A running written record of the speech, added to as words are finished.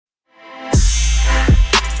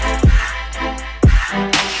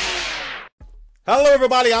Hello,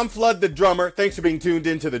 everybody. I'm Flood the Drummer. Thanks for being tuned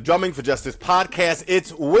into the Drumming for Justice podcast.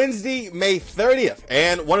 It's Wednesday, May 30th,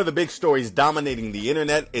 and one of the big stories dominating the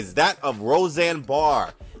internet is that of Roseanne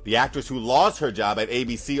Barr, the actress who lost her job at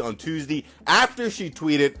ABC on Tuesday after she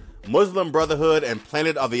tweeted, "Muslim Brotherhood and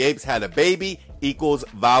Planet of the Apes had a baby equals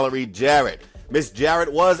Valerie Jarrett." Miss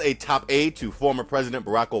Jarrett was a top aide to former President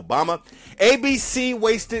Barack Obama. ABC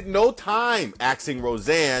wasted no time axing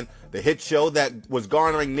Roseanne, the hit show that was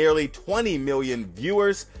garnering nearly 20 million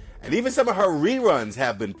viewers, and even some of her reruns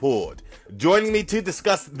have been pulled. Joining me to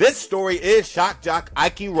discuss this story is shock jock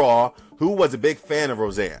Ike Raw, who was a big fan of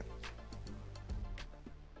Roseanne.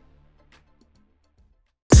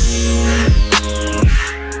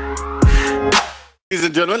 Ladies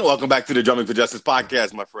and gentlemen, welcome back to the Drumming for Justice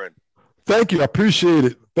podcast, my friend. Thank you. I appreciate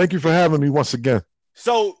it. Thank you for having me once again.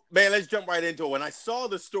 So, man, let's jump right into it. When I saw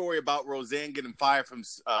the story about Roseanne getting fired from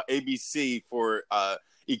ABC for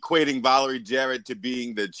equating Valerie Jarrett to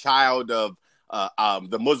being the child of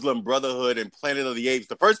the Muslim Brotherhood and Planet of the Apes,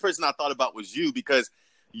 the first person I thought about was you, because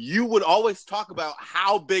you would always talk about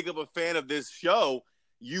how big of a fan of this show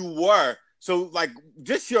you were. So, like,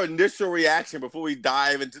 just your initial reaction before we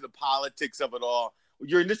dive into the politics of it all,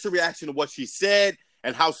 your initial reaction to what she said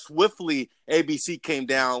and how swiftly ABC came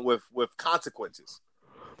down with consequences.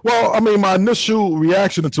 Well, I mean, my initial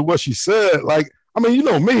reaction to what she said, like, I mean, you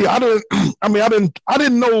know me, I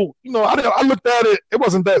didn't know, I looked at it. It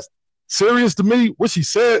wasn't that serious to me, what she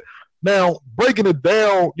said. Now, breaking it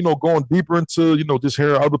down, going deeper into, just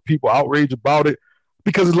hearing other people outrage about it,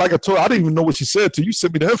 because like I told you, I didn't even know what she said till you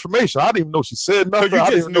sent me the information. I didn't even know she said nothing. So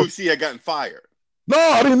you just knew she had gotten fired. No,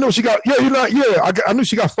 I didn't know she got, I knew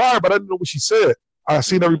she got fired, but I didn't know what she said. I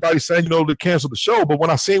seen everybody saying, to cancel the show. But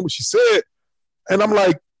when I seen what she said, and I'm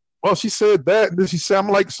like, well, she said that. And then she said, I'm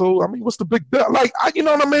like, so, I mean, what's the big deal? Like, you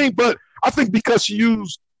know what I mean? But I think because she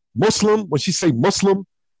used Muslim, when she say Muslim,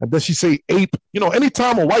 and then she say ape,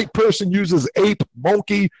 anytime a white person uses ape,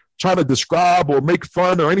 monkey, trying to describe or make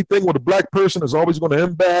fun or anything with a black person is always going to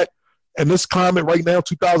end bad. And this climate right now,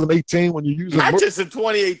 2018, when you're using... Not just in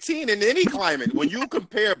 2018, in any climate. When you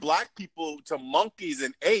compare black people to monkeys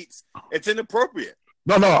and apes, it's inappropriate.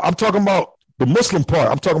 No, I'm talking about the Muslim part.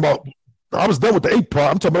 I'm talking about... I was done with the ape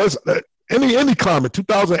part. I'm talking about any climate,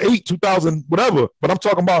 2008, 2000, whatever. But I'm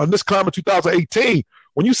talking about in this climate, 2018,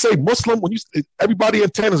 when you say Muslim, everybody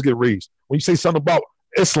antennas get raised. When you say something about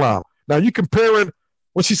Islam. Now, you comparing...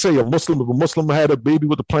 When she say a Muslim, if a Muslim had a baby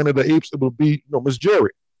with the Planet of the Apes, it would be, Miss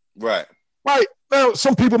Jarrett. Right. Right. Now,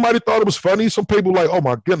 some people might have thought it was funny. Some people like, oh,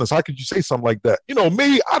 my goodness, how could you say something like that?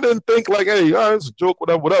 Me, I didn't think like, hey, it's a joke,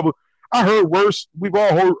 whatever. I heard worse. We've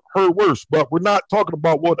all heard worse. But we're not talking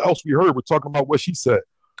about what else we heard. We're talking about what she said.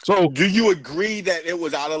 So, do you agree that it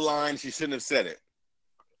was out of line? She shouldn't have said it.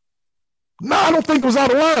 No, I don't think it was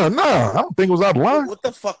out of line. No, I don't think it was out of line. What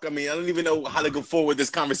the fuck? I mean, I don't even know how to go forward with this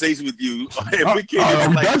conversation with you. If we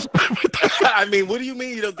can't I mean, what do you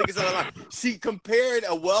mean you don't think it's out of line? She compared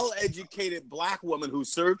a well-educated black woman who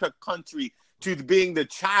served her country to being the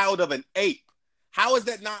child of an ape. How is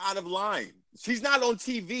that not out of line? She's not on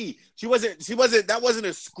TV. She wasn't, that wasn't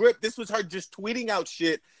a script. This was her just tweeting out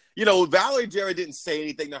shit. Valerie Jarrett didn't say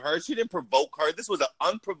anything to her. She didn't provoke her. This was an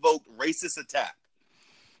unprovoked racist attack.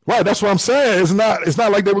 Right, that's what I'm saying. It's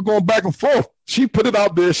not like they were going back and forth. She put it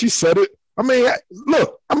out there. She said it. I mean,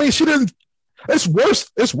 look. I mean, she didn't. It's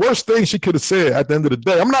worse things she could have said at the end of the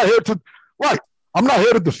day. I'm not here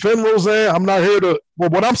to defend Roseanne. I'm not here to. Well,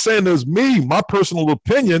 what I'm saying is my personal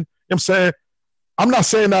opinion. I'm saying I'm not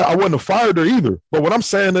saying that I wouldn't have fired her either. But what I'm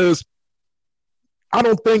saying is, I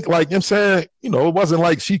don't think it wasn't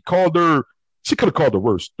like she called her. She could have called her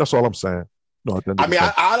worse. That's all I'm saying. No, I mean,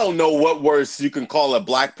 I don't know what worse you can call a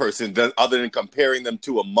black person other than comparing them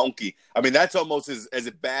to a monkey. I mean, that's almost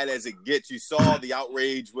as bad as it gets. You saw the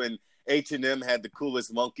outrage when H&M had the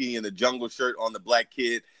coolest monkey in the jungle shirt on the black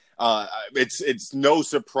kid. It's no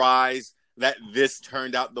surprise that this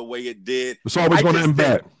turned out the way it did. It's always going to end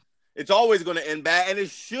bad. It's always going to end bad, and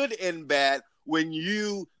it should end bad when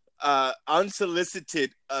you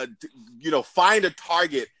unsolicited, find a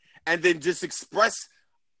target and then just express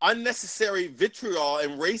unnecessary vitriol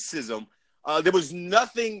and racism. There was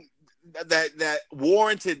nothing that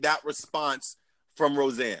warranted that response from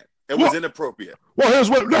Roseanne. It was inappropriate. Well, here's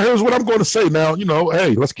what I'm going to say now.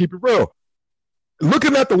 Hey, let's keep it real.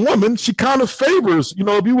 Looking at the woman, she kind of favors,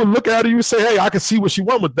 if you would look at her, you would say, hey, I can see what she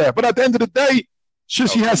went with that. But at the end of the day, should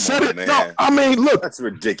she have said it? Man. No, I mean, look. That's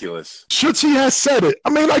ridiculous. Should she have said it? I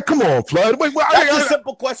mean, like, come on, Flood. That's a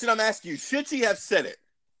simple question I'm asking you. Should she have said it?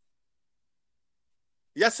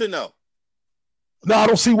 Yes or no? No, I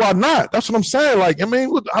don't see why not. That's what I'm saying. Like, I mean,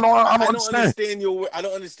 look, I don't understand. I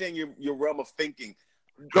don't understand your realm of thinking.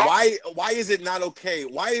 No, Why is it not okay?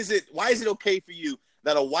 Why is it okay for you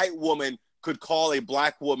that a white woman could call a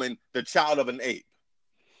black woman the child of an ape?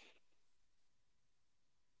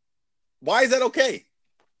 Why is that okay?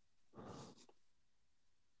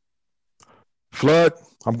 Flood,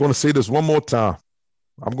 I'm going to say this one more time.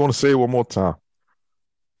 I'm going to say it one more time.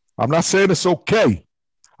 I'm not saying it's okay.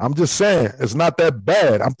 I'm just saying it's not that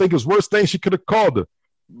bad. I'm thinking it's worse thing she could have called her.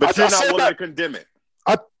 But you're not willing to condemn it.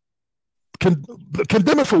 I can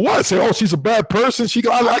condemn it for what? Say, oh, she's a bad person.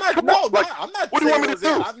 I'm not. What do you want me to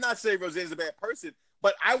do? I'm not saying Roseanne's a bad person,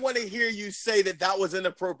 but I want to hear you say that was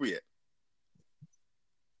inappropriate.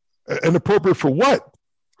 Inappropriate for what?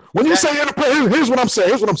 When you say inappropriate, here's what I'm saying.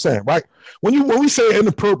 Here's what I'm saying, right? When we say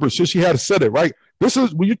inappropriate, she had said it, right? This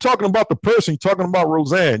is when you're talking about the person, you're talking about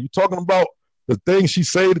Roseanne, you're talking about the things she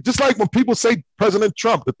said, just like when people say President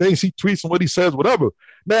Trump, the things he tweets and what he says, whatever.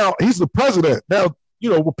 Now, he's the president. Now,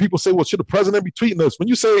 when people say, well, should the president be tweeting this? When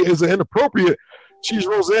you say is it inappropriate, she's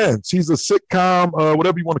Roseanne. She's a sitcom,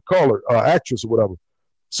 whatever you want to call her, actress or whatever.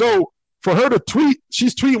 So for her to tweet,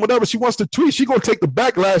 she's tweeting whatever she wants to tweet. She's going to take the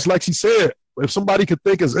backlash like she said. If somebody could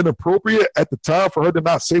think it's inappropriate at the time for her to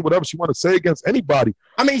not say whatever she want to say against anybody.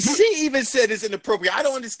 I mean, she even said it's inappropriate. I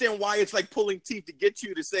don't understand why it's like pulling teeth to get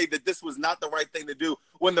you to say that this was not the right thing to do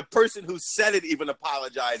when the person who said it even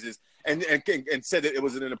apologizes and said that it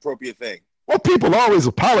was an inappropriate thing. Well, people always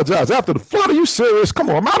apologize after the flood. Are you serious? Come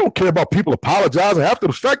on, I don't care about people apologizing after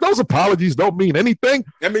the fact. Those apologies don't mean anything.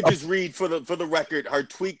 Let me just read for the record. Her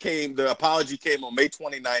tweet the apology came on May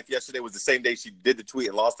 29th. Yesterday was the same day she did the tweet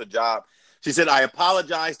and lost her job. She said, I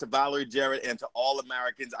apologize to Valerie Jarrett and to all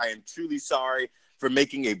Americans. I am truly sorry for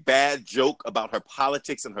making a bad joke about her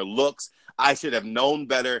politics and her looks. I should have known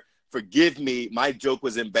better. Forgive me. My joke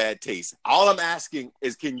was in bad taste. All I'm asking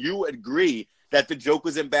is, can you agree that the joke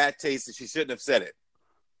was in bad taste and she shouldn't have said it?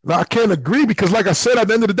 No, I can't agree because, like I said, at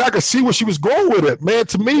the end of the day, I could see where she was going with it, man.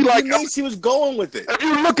 To me, what do you mean she was going with it? If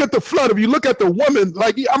you look at the flood, if you look at the woman,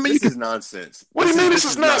 like, I mean, this is nonsense. What do you mean this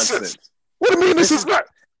is nonsense? What do you mean this is not?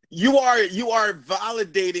 You are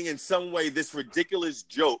validating in some way this ridiculous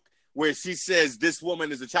joke where she says this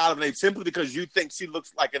woman is a child of an ape simply because you think she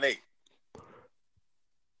looks like an ape.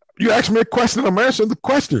 You asked me a question, I'm answering the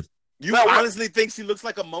question. You honestly think she looks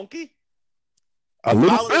like a monkey? A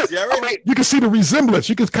little bit. I mean, you can see the resemblance.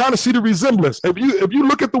 You can kind of see the resemblance. If you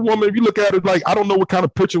look at the woman, if you look at it, like, I don't know what kind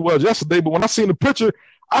of picture it was yesterday, but when I seen the picture,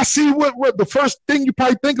 I see what the first thing you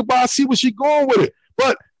probably think about. I see where she's going with it.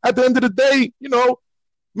 But at the end of the day,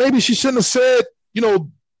 maybe she shouldn't have said,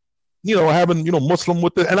 having, Muslim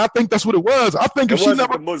with it. And I think that's what it was. I think if it she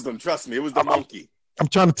wasn't the Muslim, trust me, it was the monkey. I'm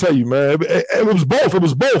trying to tell you, man, it was both. It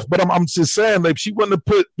was both. But I'm just saying, like, she wouldn't have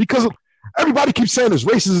put, because everybody keeps saying it's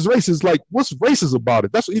racist, it's racist. Like, what's racist about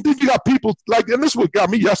it? That's what you think. You got people like, and this is what got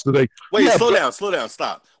me yesterday. Wait, slow down,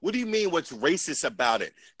 stop. What do you mean what's racist about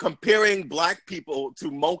it? Comparing black people to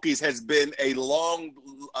monkeys has been a long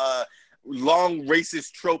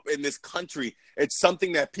racist trope in this country. It's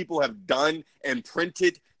something that people have done and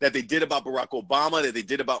printed, that they did about Barack Obama, that they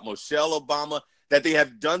did about Michelle Obama, that they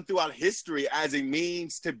have done throughout history as a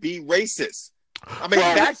means to be racist. I mean,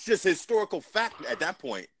 that's just historical fact at that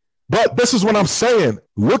point. But this is what I'm saying.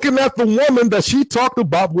 Looking at the woman that she talked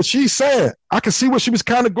about, what she's saying, I can see where she was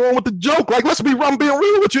kind of going with the joke. Like, I'm being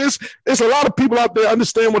real with you. It's a lot of people out there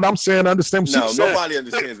understand what I'm saying. Understand what she's saying. Nobody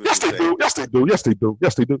understands what you're saying.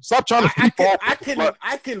 Yes, they do. Stop trying to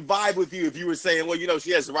I can vibe with you if you were saying, well,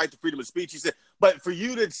 she has the right to freedom of speech. You said, but for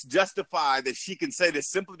you to justify that she can say this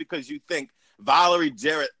simply because you think Valerie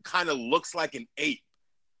Jarrett kind of looks like an ape.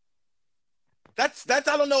 That's I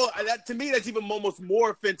don't know. That, to me, that's even almost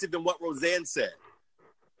more offensive than what Roseanne said.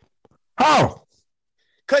 How?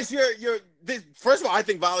 Because first of all, I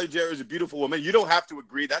think Valerie Jarrett is a beautiful woman. You don't have to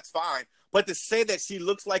agree. That's fine. But to say that she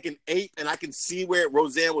looks like an ape, and I can see where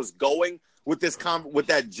Roseanne was going with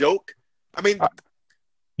that joke. I mean,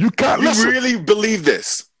 you really believe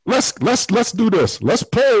this? Let's do this. Let's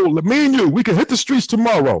poll. Me and you. We can hit the streets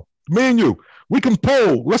tomorrow. Me and you. We can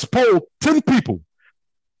poll. Let's poll 10 people.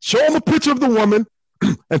 Show them a picture of the woman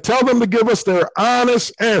and tell them to give us their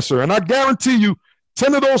honest answer. And I guarantee you,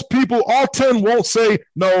 10 of those people, all 10 won't say,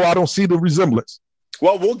 no, I don't see the resemblance.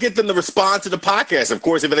 Well, we'll get them to respond to the podcast. Of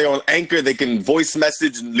course, if they're on Anchor, they can voice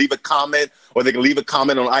message and leave a comment, or they can leave a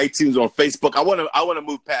comment on iTunes or on Facebook. I want to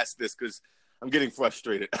move past this because I'm getting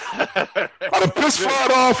frustrated. I pissed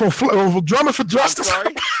Flood off on Drumming for Justice. I'm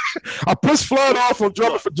sorry? I pissed Flood off on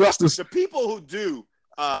Drumming for Justice. The people who do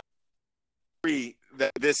agree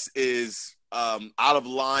that this is out of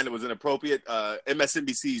line, it was inappropriate.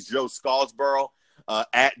 MSNBC's Joe Scalesborough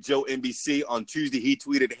at Joe NBC. On Tuesday, he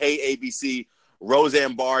tweeted, "Hey, ABC,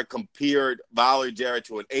 Roseanne Barr compared Valerie Jarrett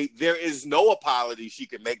to an 8. There is no apology she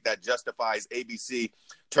can make that justifies ABC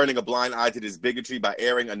turning a blind eye to this bigotry by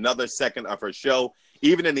airing another second of her show.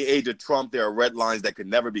 Even in the age of Trump, there are red lines that could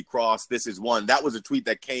never be crossed. This is one." That was a tweet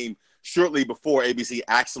that came shortly before ABC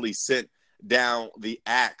actually sent down the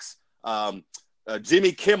axe.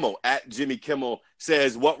 Jimmy Kimmel, at Jimmy Kimmel,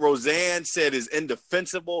 says, "What Roseanne said is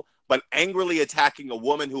indefensible, but angrily attacking a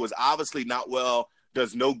woman who is obviously not well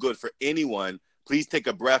does no good for anyone. Please take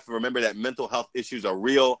a breath and remember that mental health issues are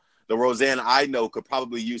real. The Roseanne I know could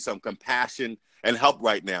probably use some compassion and help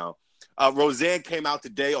right now." Roseanne came out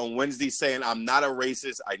today on Wednesday saying, "I'm not a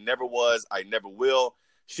racist. I never was. I never will."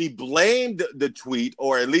 She blamed the tweet,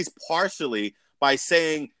 or at least partially, by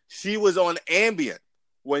saying she was on Ambien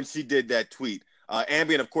when she did that tweet.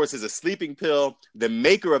 Ambien, of course, is a sleeping pill. The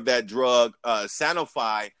maker of that drug,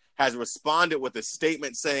 Sanofi, has responded with a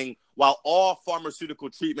statement saying, while all pharmaceutical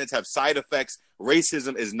treatments have side effects,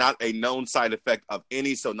 racism is not a known side effect of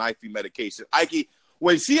any Sanofi medication. Ike,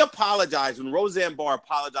 when she apologized, when Roseanne Barr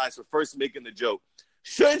apologized for first making the joke,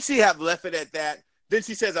 shouldn't she have left it at that? Then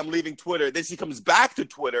she says, "I'm leaving Twitter." Then she comes back to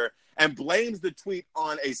Twitter and blames the tweet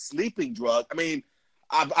on a sleeping drug. I mean,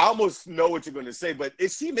 I almost know what you're going to say, but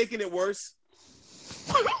is she making it worse?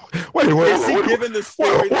 Wait, is she giving the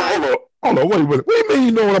story? Hold on, wait. What do you mean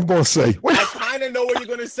you know what I'm going to say? Wait. I kind of know what you're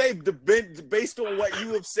going to say. Based on what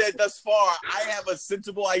you have said thus far, I have a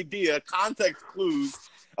sensible idea, context clues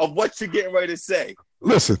of what you're getting ready to say.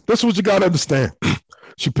 Listen, this is what you got to understand.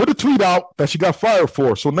 She put a tweet out that she got fired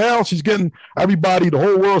for. So now she's getting everybody, the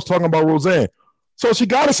whole world's talking about Roseanne. So she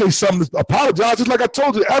got to say something to apologize. Just like I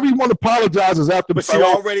told you, everyone apologizes after the But she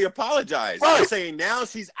already apologized. Right. I'm saying now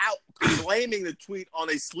she's out blaming the tweet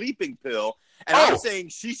on a sleeping pill. And I'm saying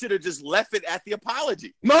she should have just left it at the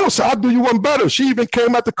apology. No, so I'll do you one better. She even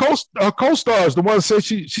came at the co-stars, the one that said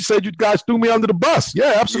she said you guys threw me under the bus.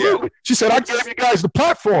 Yeah, absolutely. Yeah. She said, "I gave you guys the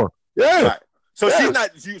platform." Yeah. Right. So she's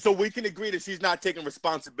not. So we can agree that she's not taking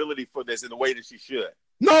responsibility for this in the way that she should.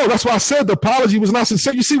 No, that's why I said the apology was not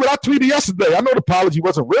sincere. You see what I tweeted yesterday? I know the apology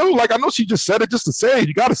wasn't real. Like, I know she just said it just to say it.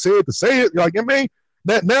 You got to say it to say it. Like, I mean,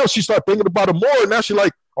 now she started thinking about it more, and now she's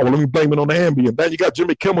like, "Oh, well, let me blame it on the Ambien." Then you got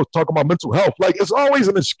Jimmy Kimmel talking about mental health. Like, it's always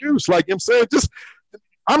an excuse. Like, you know what I'm saying? Just,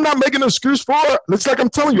 I'm not making an excuse for her. It's like I'm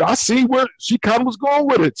telling you, I see where she kind of was going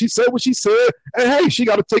with it. She said what she said, and hey, she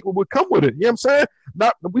got to take what would come with it. You know what I'm saying?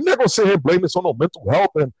 We're not going to sit here and blame this on no mental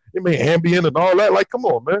health and Ambien and all that. Like, come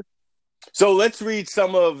on, man. So let's read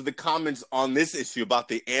some of the comments on this issue about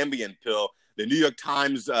the Ambien pill. The New York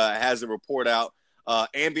Times has a report out.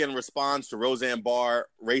 Ambien responds to Roseanne Barr,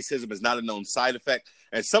 "Racism is not a known side effect."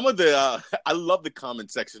 And some of the, I love the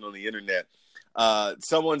comment section on the internet.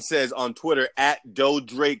 Someone says on Twitter, at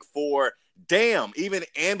DoDrake4, "Damn, even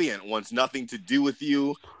Ambien wants nothing to do with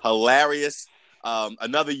you. Hilarious."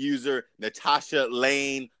 Another user, Natasha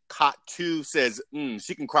Lane Cot 2, says,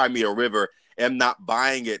 "She can cry me a river. Am not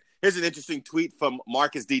buying it." Here's an interesting tweet from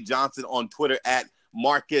Marcus D. Johnson on Twitter at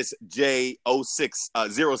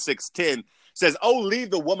MarcusJ0610. Says, "Oh,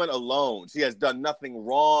 leave the woman alone. She has done nothing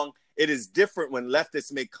wrong. It is different when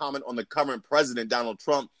leftists make comment on the current president, Donald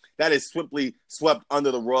Trump. That is simply swept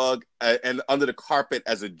under the rug and under the carpet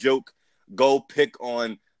as a joke. Go pick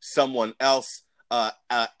on someone else."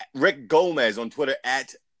 Rick Gomez on Twitter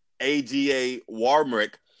at AGA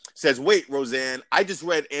Warmrick says, "Wait, Roseanne, I just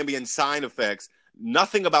read Ambien side effects.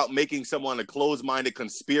 Nothing about making someone a closed-minded,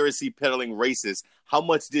 conspiracy peddling racist. How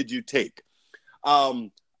much did you take?"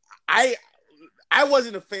 I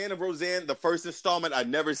wasn't a fan of Roseanne the first installment. I'd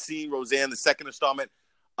never seen Roseanne the second installment.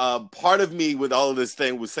 Part of me with all of this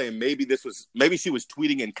thing was saying maybe she was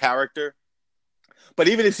tweeting in character. But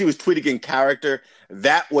even if she was tweeting in character,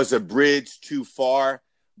 that was a bridge too far.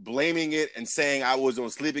 Blaming it and saying I was on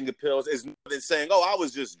sleeping pills is more than saying, "Oh, I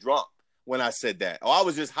was just drunk when I said that. Oh, I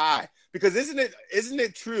was just high." Because isn't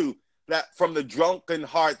it true that from the drunken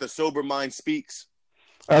heart, the sober mind speaks?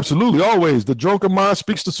 Absolutely. Always. The drunken mind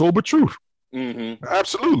speaks the sober truth. Mm-hmm.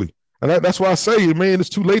 Absolutely. And that's why I say, man, it's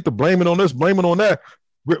too late to blame it on this, blame it on that.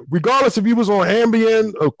 Regardless if you was on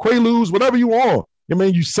Ambien or Quaaludes, whatever you on,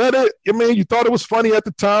 you said it, you thought it was funny at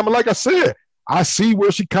the time. And like I said, I see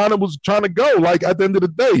where she kind of was trying to go, like at the end of the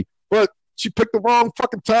day. But she picked the wrong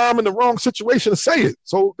fucking time and the wrong situation to say it.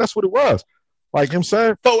 So that's what it was. Like, you know what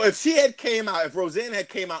I'm saying? So if Roseanne had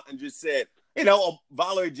came out and just said,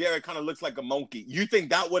 Valerie Jarrett kind of looks like a monkey, you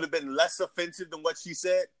think that would have been less offensive than what she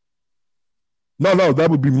said? No, that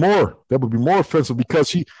would be more. That would be more offensive because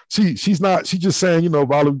she's just saying,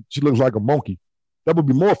 Valerie, she looks like a monkey. That would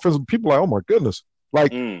be more offensive. People are like, oh my goodness.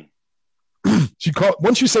 Like,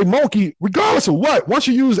 once you say monkey, regardless of what, once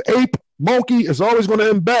you use ape, monkey, it's always going to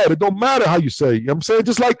end bad. It don't matter how you say. You know what I'm saying?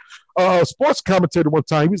 Just like a sports commentator one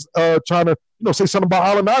time, he was trying to say something about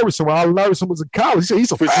Allen Iverson when Allen Iverson was in college. He said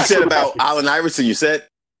he's a What you said about Allen Iverson, you said?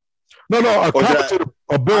 No, a commentator,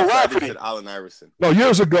 Bill Rafferty. Said Allen Iverson. No,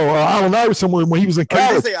 years ago, Allen Iverson when he was in college.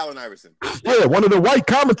 You did say Allen Iverson. Yeah, one of the white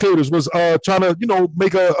commentators was trying to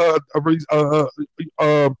make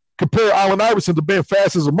compare Allen Iverson to being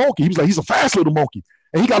fast as a monkey. He was like, he's a fast little monkey,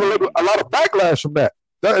 and he got a lot of backlash from that.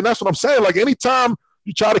 And that's what I'm saying. Like anytime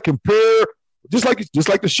you try to compare, just like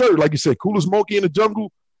the shirt, like you said, coolest monkey in the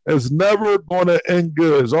jungle, is never going to end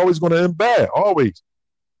good. It's always going to end bad. Always.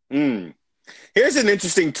 Here's an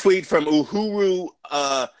interesting tweet from Uhuru's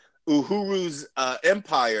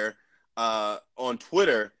Empire on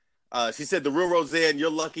Twitter. She said, "The real Roseanne,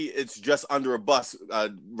 you're lucky it's just under a bus,"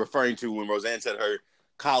 referring to when Roseanne said her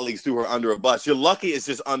colleagues threw her under a bus. You're lucky it's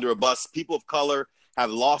just under a bus. People of color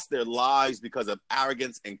have lost their lives because of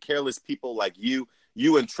arrogance and careless people like you.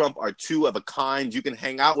 You and Trump are two of a kind. You can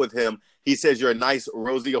hang out with him. He says you're a nice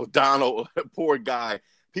Rosie O'Donnell. Poor guy.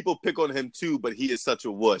 People pick on him too, but he is such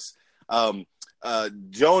a wuss.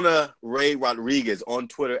 Jonah Ray Rodriguez on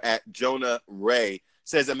Twitter at Jonah Ray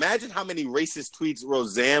says, imagine how many racist tweets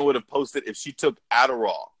Roseanne would have posted if she took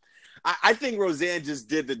Adderall. I think Roseanne just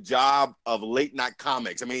did the job of late night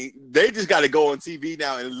comics. I mean, they just got to go on TV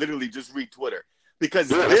now and literally just read Twitter because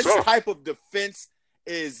this type of defense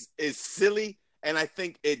is silly. And I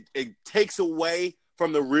think it takes away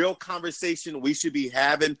from the real conversation we should be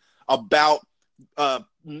having about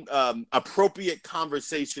appropriate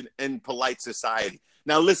conversation in polite society.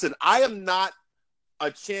 Now, listen, I am not a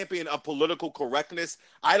champion of political correctness.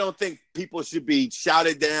 I don't think people should be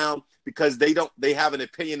shouted down because they have an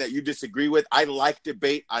opinion that you disagree with. I like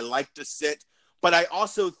debate. I like dissent. But I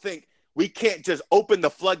also think we can't just open the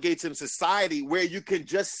floodgates in society where you can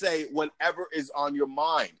just say whatever is on your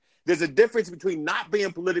mind. There's a difference between not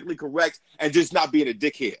being politically correct and just not being a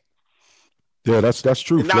dickhead. Yeah, that's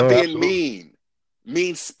true. And not being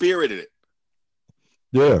mean-spirited.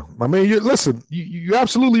 Yeah, I mean, you're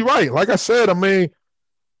absolutely right. Like I said, I mean,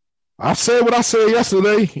 I said what I said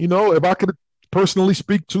yesterday. If I could personally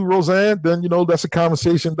speak to Roseanne, then that's a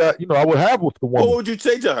conversation that I would have with the woman. What would you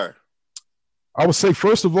say to her? I would say,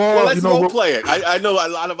 first of all, let's role play it. I know a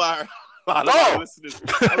lot of our listeners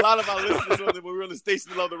on we're on the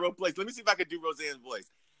station love the role plays. Let me see if I can do Roseanne's voice.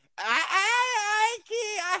 I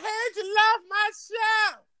heard you love my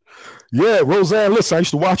show. Yeah, Roseanne, listen, I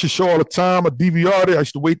used to watch your show all the time. I DVR'd it. I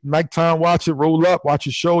used to wait nighttime, watch it, roll up, watch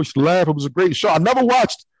your show. I used to laugh. It was a great show. I never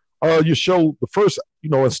watched your show, the first,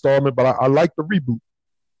 installment, but I like the reboot.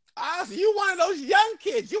 So you one of those young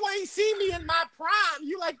kids. You ain't seen me in my prime.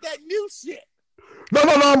 You like that new shit. No,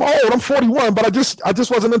 I'm old. I'm 41, but I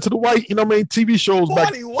just wasn't into the white, TV shows.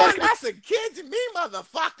 41? That's a kid to me,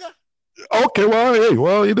 motherfucker. Okay,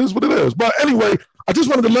 well, it is what it is. But anyway, I just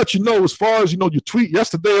wanted to let you know, as far as, your tweet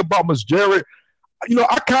yesterday about Miss Jarrett,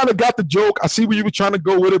 I kind of got the joke. I see where you were trying to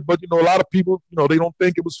go with it, but, a lot of people, they don't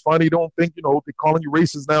think it was funny. They don't think, they're calling you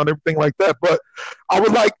racist now and everything like that. But I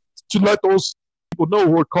would like to let those people know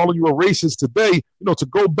who are calling you a racist today, to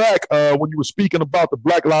go back when you were speaking about the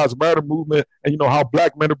Black Lives Matter movement and, how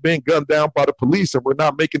black men are being gunned down by the police, and we're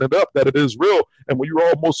not making it up, that it is real. And when you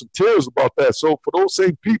were almost in tears about that. So for those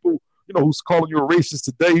same people, who's calling you a racist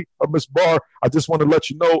today, Miss Barr, I just want to let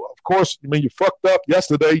you know, of course, you fucked up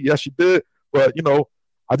yesterday. Yes, you did. But,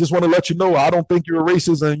 I just want to let you know, I don't think you're a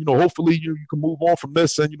racist, and, hopefully you can move on from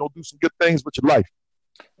this and, do some good things with your life.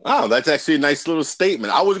 Oh, that's actually a nice little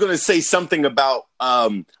statement. I was going to say something about,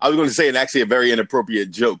 actually a very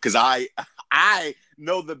inappropriate joke, because I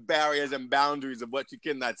know the barriers and boundaries of what you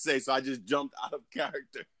cannot say, so I just jumped out of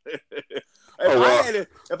character.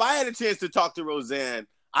 If I had a chance to talk to Roseanne,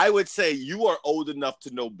 I would say you are old enough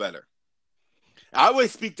to know better. I would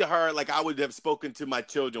speak to her like I would have spoken to my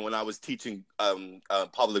children when I was teaching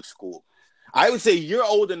public school. I would say you're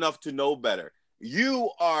old enough to know better.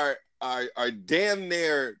 You are damn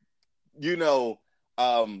near,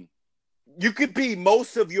 you could be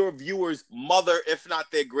most of your viewers' mother, if not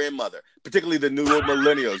their grandmother, particularly the newer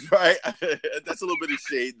millennials, right? That's a little bit of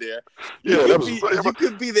shade there. You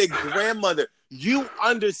could be their grandmother. You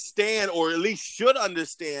understand, or at least should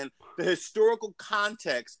understand, the historical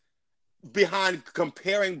context behind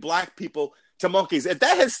comparing black people to monkeys. If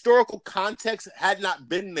that historical context had not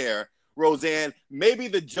been there, Roseanne, maybe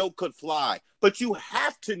the joke could fly. But you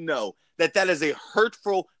have to know that is a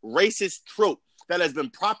hurtful, racist trope that has been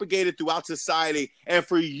propagated throughout society. And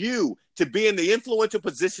for you to be in the influential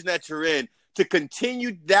position that you're in, to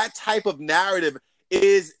continue that type of narrative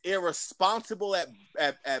is irresponsible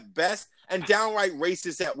at best and downright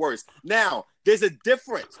racist at worst. Now, there's a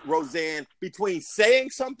difference, Roseanne, between saying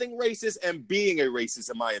something racist and being a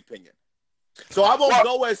racist, in my opinion. So I won't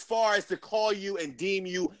go as far as to call you and deem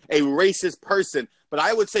you a racist person, but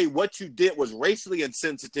I would say what you did was racially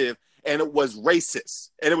insensitive, and it was racist,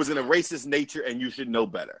 and it was in a racist nature, and you should know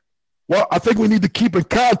better. Well, I think we need to keep in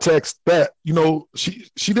context that,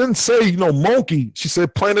 she didn't say, monkey. She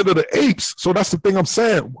said Planet of the Apes. So that's the thing I'm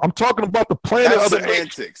saying. I'm talking about the Planet of the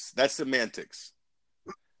Apes. That's semantics.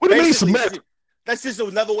 What do you mean semantics? That's just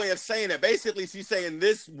another way of saying it. Basically, she's saying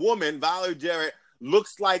this woman, Valerie Jarrett,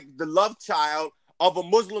 looks like the love child of a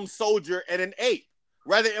Muslim soldier and an ape.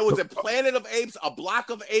 Whether it was a planet of apes, a block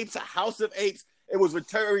of apes, a house of apes, it was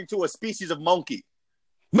referring to a species of monkey.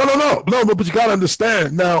 No, but you got to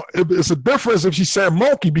understand. Now, it's a difference if she's saying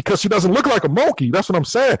monkey because she doesn't look like a monkey. That's what I'm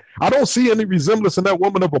saying. I don't see any resemblance in that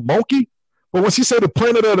woman of a monkey. But when she said the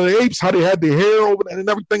Planet of the Apes, how they had their hair over and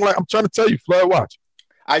everything, like I'm trying to tell you, Flood, watch.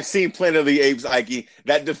 I've seen Planet of the Apes, Ike.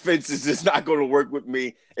 That defense is just not going to work with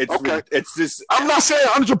me. It's just. I'm not saying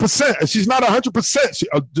 100%. She's not 100%.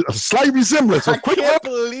 A slight resemblance. I can't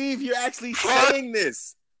believe you're actually saying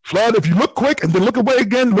this. Flood, if you look quick and then look away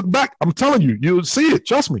again, look back, I'm telling you, you'll see it.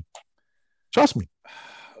 Trust me.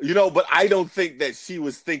 But I don't think that she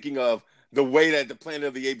was thinking of the way that the Planet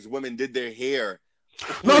of the Apes women did their hair.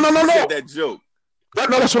 No. That joke. No,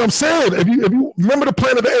 that's what I'm saying. If you remember the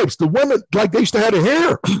Planet of the Apes, the women, like, they used to have their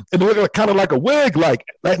hair and it looked kind of like a wig,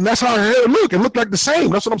 and that's how her hair looked. It looked like the same.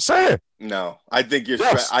 That's what I'm saying. No, I think you're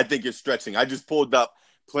stretching. I just pulled up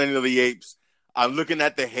Planet of the Apes. I'm looking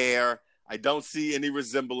at the hair. I don't see any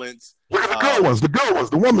resemblance. Look at the girl ones,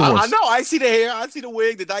 the woman ones. I know. I see the hair. I see the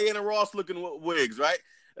wig, the Diana Ross looking wigs, right?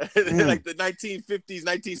 Like the 1950s,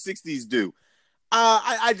 1960s do.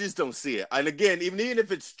 I just don't see it. And again, even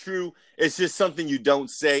if it's true, it's just something you don't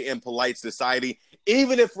say in polite society.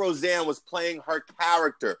 Even if Roseanne was playing her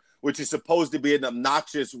character, which is supposed to be an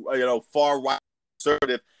obnoxious, far-right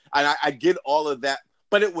conservative, and I get all of that,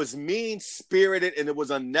 but it was mean-spirited and it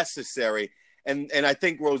was unnecessary. And I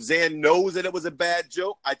think Roseanne knows that it was a bad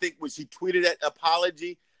joke. I think when she tweeted that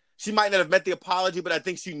apology, she might not have meant the apology, but I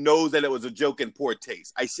think she knows that it was a joke in poor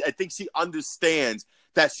taste. I think she understands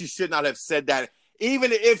that she should not have said that.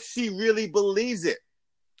 Even if she really believes it,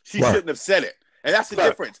 she shouldn't have said it. And that's the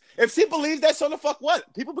difference. If she believes that, so the fuck what?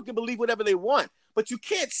 People can believe whatever they want. But you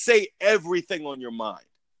can't say everything on your mind.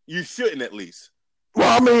 You shouldn't, at least.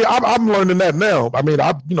 Well, I mean, I'm learning that now. I mean,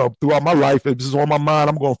 throughout my life, if this is on my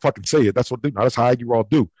mind, I'm going to fucking say it. That's how you all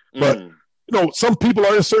do. But, some people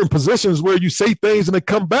are in certain positions where you say things and they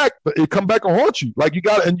come back and haunt you. Like,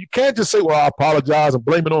 and you can't just say, well, I apologize and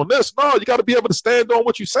blame it on this. No, you got to be able to stand on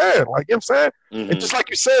what you're saying. Like, you know what I'm saying? Mm-hmm. And just like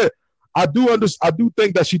you said, I do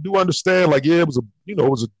think that she do understand, like, yeah, it was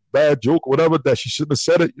a bad joke or whatever, that she shouldn't have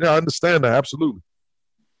said it. I understand that. Absolutely.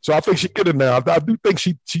 So I think she get it now. I do think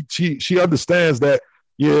she understands that,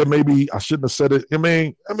 yeah, maybe I shouldn't have said it. I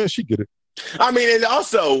mean, she get it. I mean, and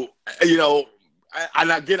also,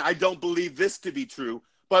 and again, I don't believe this to be true,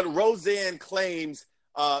 but Roseanne claims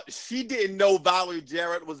she didn't know Valerie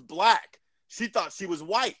Jarrett was black. She thought she was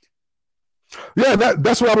white. Yeah,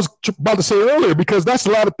 that's what I was about to say earlier, because that's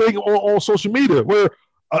a lot of things on social media where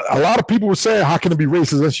a lot of people were saying, how can it be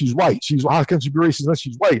racist and she's white? How can she be racist and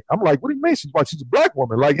she's white? I'm like, what do you mean she's white? She's a black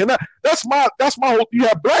woman. Like, and that's my whole, you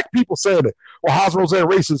have black people saying it. Well, how's Roseanne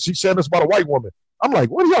racist? She's saying this about a white woman. I'm like,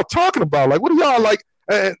 what are y'all talking about? Like, what are y'all like?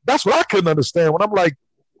 And that's what I couldn't understand when I'm like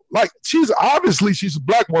she's a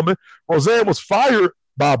black woman. Roseanne was fired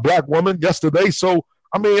by a black woman yesterday. So,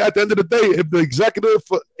 I mean, at the end of the day, if the executive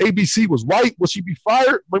for ABC was white, would she be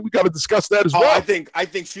fired? I mean, we got to discuss that as well. I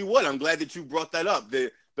think she would. I'm glad that you brought that up.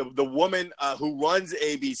 The woman who runs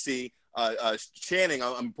ABC, Channing,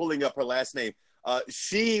 I'm pulling up her last name.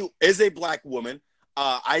 She is a black woman.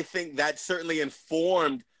 I think that certainly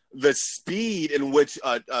informed the speed in which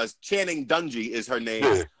Channing Dungey is her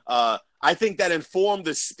name. I think that informed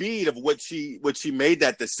the speed of which she made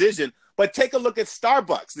that decision. But take a look at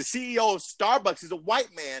Starbucks. The CEO of Starbucks is a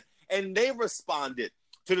white man, and they responded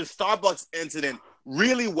to the Starbucks incident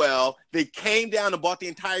really well. They came down and brought the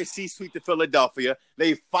entire C-suite to Philadelphia.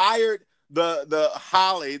 They fired the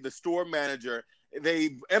Holly, the store manager.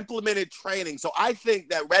 They implemented training. So I think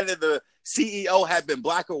that whether the CEO had been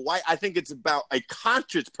black or white, I think it's about a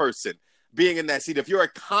conscious person being in that seat. If you're a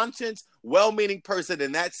conscious, well-meaning person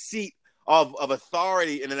in that seat of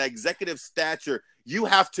authority and an executive stature, you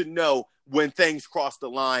have to know when things cross the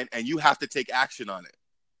line and you have to take action on it.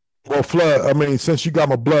 Well, Flood, I mean, since you got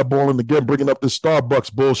my blood boiling again, bringing up this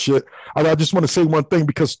Starbucks bullshit, I just want to say one thing,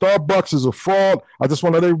 because Starbucks is a fraud. I just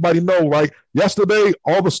want to let everybody know, right? Yesterday,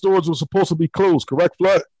 all the stores were supposed to be closed, correct,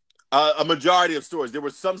 Flood? A majority of stores. There were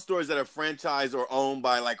some stores that are franchised or owned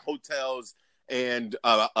by like hotels and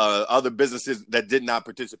other businesses that did not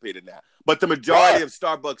participate in that. But the majority of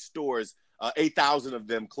Starbucks stores, 8,000 of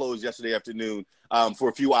them closed yesterday afternoon for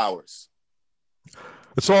a few hours.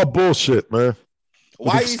 It's all bullshit, man.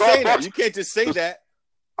 Why are you saying that? You can't just say that.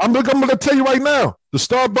 I'm going to tell you right now. The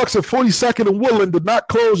Starbucks at 42nd and Woodland did not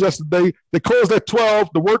close yesterday. They closed at 12.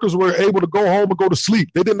 The workers were able to go home and go to sleep.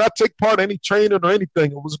 They did not take part in any training or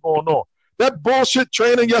anything that was going on. That bullshit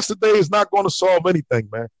training yesterday is not going to solve anything,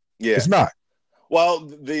 man. Yeah. It's not. Well,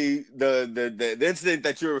 the incident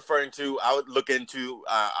that you're referring to, I would look into.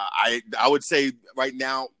 I would say right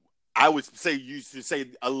now, I would say you should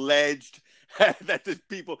say alleged that the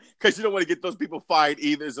people, because you don't want to get those people fired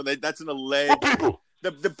either. So that's an alleged. What people?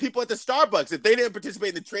 The people at the Starbucks, if they didn't participate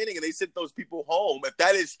in the training and they sent those people home, if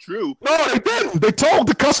that is true. No, they didn't. They told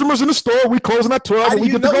the customers in the store, we closing at 12 and we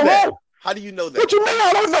get to go home. How do you know that? What you mean?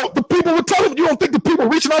 I don't know. The people were telling you don't think the people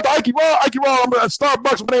reaching out to Ike Raw, I'm at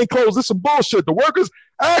Starbucks when they ain't closed. This is some bullshit. The workers,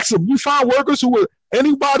 ask them. You find workers who works at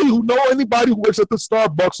the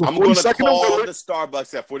Starbucks. I'm going to call the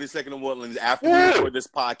Starbucks at 42nd and Woodlands after we record this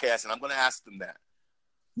podcast, and I'm going to ask them that.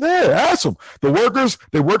 Yeah, ask them. The workers,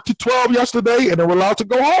 they worked to 12 yesterday, and they were allowed to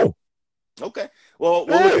go home. Okay. Well,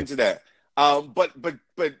 we'll look into that. But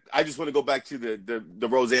I just want to go back to the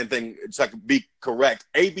Roseanne thing so I can be correct.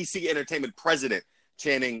 ABC Entertainment president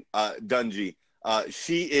Channing Dungey.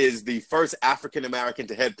 She is the first African American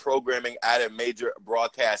to head programming at a major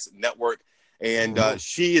broadcast network, and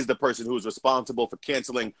she is the person who is responsible for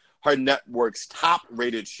canceling her network's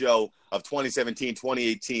top-rated show of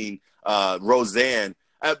 2017-2018, Roseanne.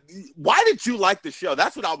 Why did you like the show?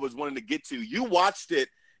 That's what I was wanting to get to. You watched it.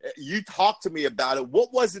 You talked to me about it.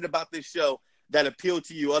 What was it about this show that appealed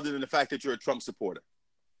to you other than the fact that you're a Trump supporter?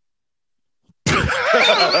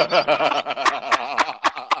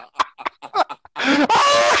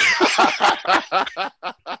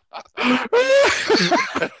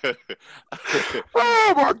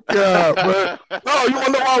 Oh, my God, man. No, you want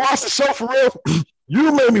to know why I watched the show for real?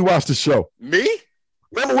 You made me watch the show. Me?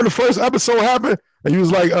 Remember when the first episode happened and you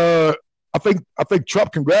was like, I think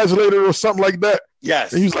Trump congratulated her or something like that?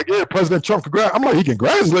 Yes. And he was like, yeah, President Trump congratulated. I'm like, he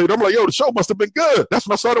congratulated. I'm like, yo, the show must have been good. That's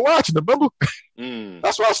when I started watching it, remember?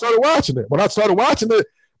 That's when I started watching it. When I started watching it,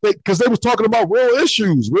 because they was talking about real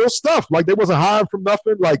issues, real stuff. Like they wasn't hiding from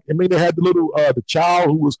nothing. Like, I mean, they had the little, the child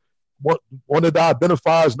who was wanted to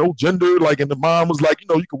identify as no gender. Like, and the mom was like, you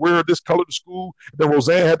know, you can wear this color to school. And then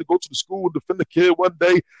Roseanne had to go to the school and defend the kid one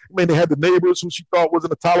day. I mean, they had the neighbors who she thought was in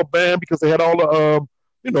the Taliban because they had all the,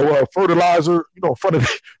 fertilizer, in front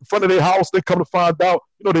of their house. They come to find out,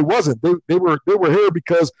 they wasn't. They were here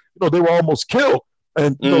because, they were almost killed.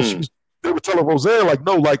 And, they were telling Roseanne, like,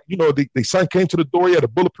 no, like, the son came to the door. He had a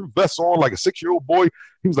bulletproof vest on, like a 6-year-old boy.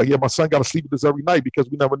 He was like, yeah, my son got to sleep with this every night because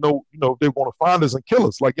we never know, if they're going to find us and kill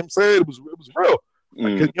us. Like, I'm saying, it was real.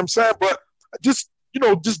 Like, you know what I'm saying? But just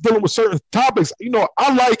dealing with certain topics,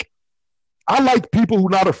 I like people who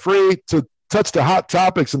are not afraid to touch the hot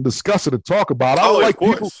topics and discuss it and talk about it. I don't like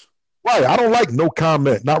people. Right. I don't like no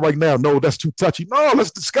comment. Not right now. No, that's too touchy. No, let's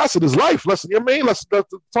discuss it. It's life. Let's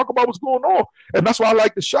talk about what's going on. And that's why I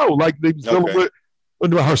like the show. Like they was dealing with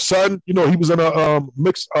her son, he was in a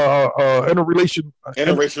mixed interracial.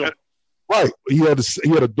 Right. He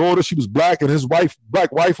had a daughter. She was black, and his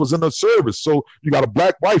black wife was in the service. So you got a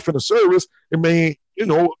black wife in the service. I mean,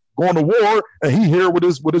 going to war, and he here with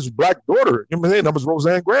his black daughter. That was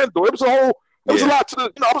Roseanne granddaughter. It was a whole. There was a lot to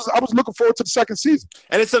the. I was looking forward to the second season.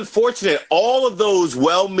 And it's unfortunate. All of those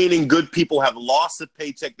well-meaning good people have lost a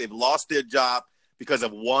paycheck. They've lost their job because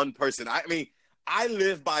of one person. I mean, I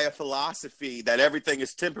live by a philosophy that everything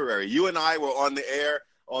is temporary. You and I were on the air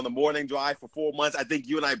on the morning drive for 4 months. I think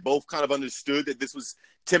you and I both kind of understood that this was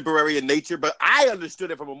temporary in nature, but I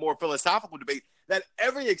understood it from a more philosophical debate that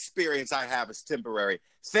every experience I have is temporary.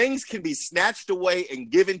 Things can be snatched away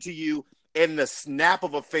and given to you in the snap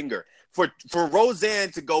of a finger. For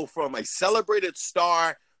Roseanne to go from a celebrated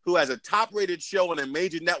star who has a top-rated show on a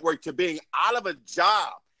major network to being out of a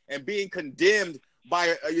job and being condemned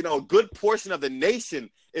by a good portion of the nation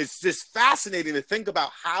is just fascinating to think about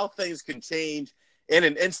how things can change in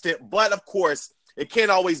an instant. But of course, it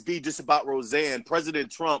can't always be just about Roseanne.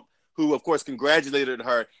 President Trump, who of course congratulated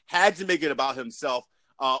her, had to make it about himself.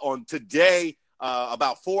 On today,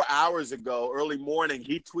 about 4 hours ago, early morning,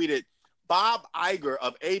 he tweeted, Bob Iger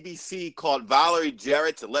of ABC called Valerie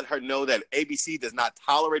Jarrett to let her know that ABC does not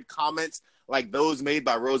tolerate comments like those made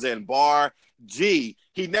by Roseanne Barr. He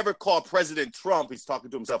never called President Trump. He's talking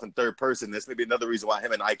to himself in third person. This may be another reason why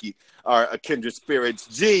him and Ike are a kindred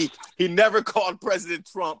spirits. He never called President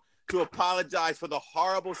Trump to apologize for the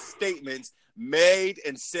horrible statements made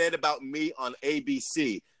and said about me on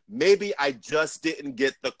ABC. Maybe I just didn't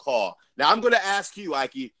get the call. Now I'm going to ask you,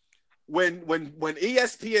 Ike, when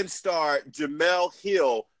ESPN star Jemele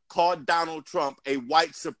Hill called Donald Trump a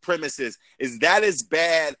white supremacist, is that as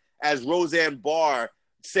bad as Roseanne Barr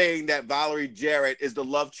saying that Valerie Jarrett is the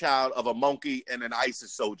love child of a monkey and an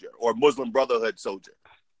ISIS soldier or Muslim Brotherhood soldier?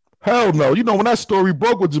 Hell no. You know, when that story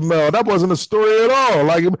broke with Jemele, that wasn't a story at all.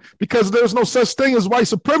 Like, because there's no such thing as white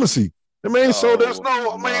supremacy. I mean, so there's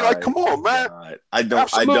no, I mean, like, come on, man. God. I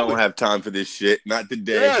don't have time for this shit. Not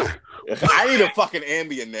today. Yeah. I need a fucking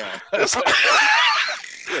Ambien now.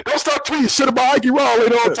 Don't start tweeting shit about Ike Raw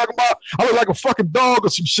later on, talking about I look like a fucking dog or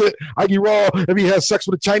some shit. Ike Raw, if he has sex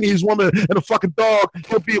with a Chinese woman and a fucking dog,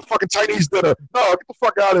 he'll be a fucking Chinese dinner. No, get the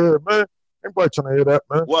fuck out of here, man. Ain't trying to hear that,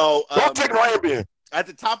 man. Well, don't take no Ambien. At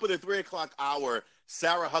the top of the 3 o'clock hour,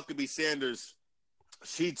 Sarah Huckabee Sanders,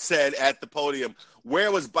 she said at the podium,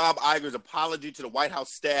 where was Bob Iger's apology to the White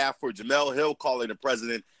House staff for Jemele Hill calling the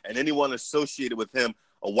president and anyone associated with him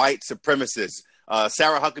a white supremacist?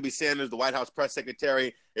 Sarah Huckabee Sanders, the White House press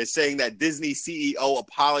secretary, is saying that Disney CEO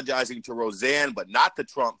apologizing to Roseanne but not to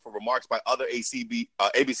Trump for remarks by other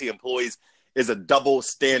ABC employees is a double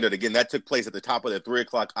standard. Again, that took place at the top of the 3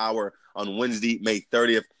 o'clock hour on Wednesday, May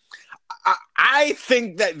 30th. I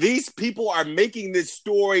think that these people are making this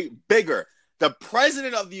story bigger. The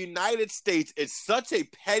president of the United States is such a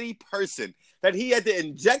petty person that he had to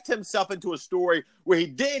inject himself into a story where he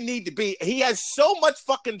didn't need to be. He has so much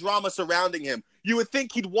fucking drama surrounding him. You would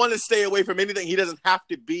think he'd want to stay away from anything he doesn't have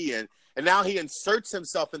to be in. And now he inserts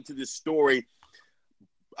himself into this story.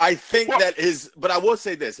 I think but I will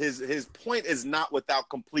say this, his point is not without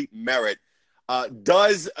complete merit.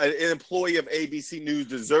 Does an employee of ABC News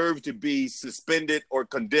deserve to be suspended or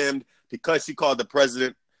condemned because she called the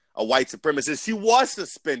president a white supremacist? She was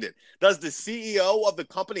suspended. Does the CEO of the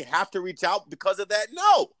company have to reach out because of that?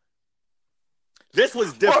 No. This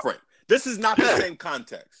was different. This is not the same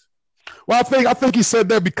context. Well, I think he said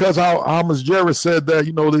that because how Ms. Jarrett said that,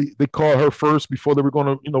 you know, they called her first before they were going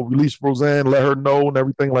to, you know, release Roseanne, let her know and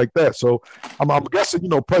everything like that. So I'm guessing, you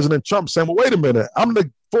know, President Trump saying, well, wait a minute, I'm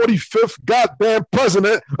the 45th goddamn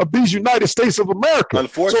president of these United States of America.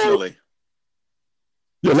 Unfortunately.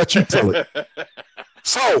 So, let you tell it.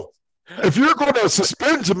 So if you're going to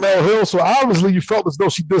suspend Jemele Hill, so obviously you felt as though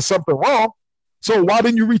she did something wrong. So why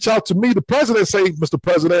didn't you reach out to me, the president, say, Mr.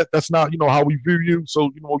 President, that's not, you know, how we view you. So,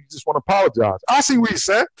 you know, you just want to apologize. I see what he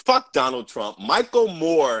said. Fuck Donald Trump. Michael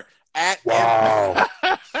Moore at Wow.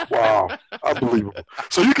 Wow. Unbelievable.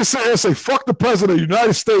 So you can sit here and say, fuck the president of the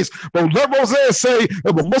United States, but let Roseanne say if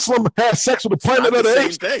a Muslim has sex with a planet of the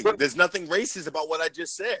same thing. There's nothing racist about what I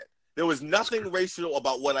just said. There was nothing racial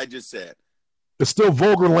about what I just said. It's still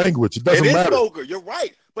vulgar language. It doesn't matter. It is vulgar. You're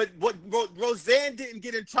right. But what Roseanne didn't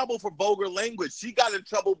get in trouble for vulgar language. She got in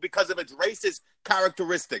trouble because of its racist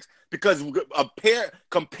characteristics. Because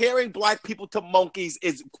comparing black people to monkeys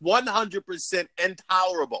is 100%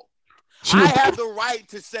 intolerable. I have the right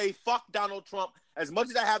to say fuck Donald Trump as much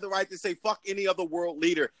as I have the right to say fuck any other world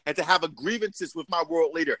leader and to have a grievances with my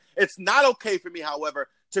world leader. It's not okay for me, however,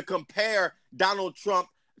 to compare Donald Trump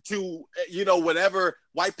to, you know, whatever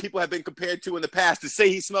white people have been compared to in the past, to say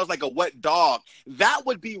he smells like a wet dog. That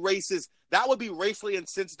would be racist. That would be racially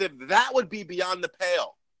insensitive. That would be beyond the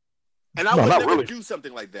pale. And I would never do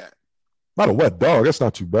something like that. Not a wet dog. That's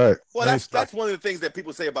not too bad. Well, that's one of the things that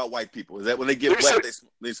people say about white people, is that when they get wet,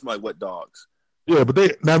 they smell like wet dogs. Yeah, but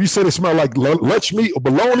now if you say they smell like lunch meat or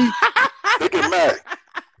bologna, they get mad.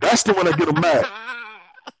 That's the one that get them mad.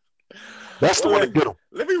 That's the one to get them.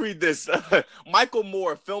 Let me read this. Michael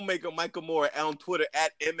Moore, filmmaker Michael Moore on Twitter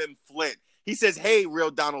at @MMFlint. He says, hey, real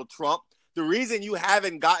Donald Trump, the reason you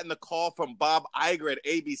haven't gotten the call from Bob Iger at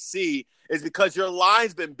ABC is because your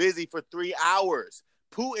line's been busy for 3 hours.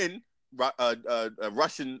 Putin,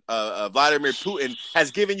 Russian Vladimir Putin, has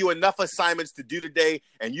given you enough assignments to do today,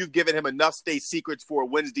 and you've given him enough state secrets for a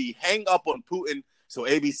Wednesday. Hang up on Putin so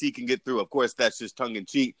ABC can get through. Of course, that's just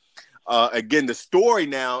tongue-in-cheek. Again, the story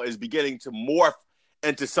now is beginning to morph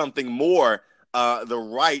into something more. The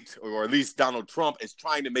right, or at least Donald Trump, is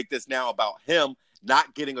trying to make this now about him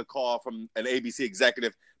not getting a call from an ABC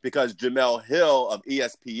executive because Jemele Hill of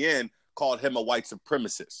ESPN called him a white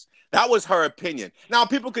supremacist. That was her opinion. Now,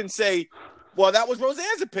 people can say, well, that was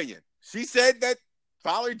Roseanne's opinion. She said that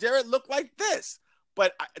Valerie Jarrett looked like this.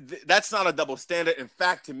 But that's not a double standard. In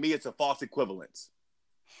fact, to me, it's a false equivalence.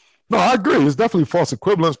 No, I agree. It's definitely false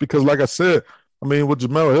equivalence because, like I said, I mean, what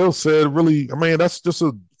Jemele Hill said, really, I mean, that's just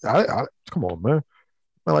come on, man.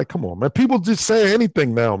 Like, come on, man. People just say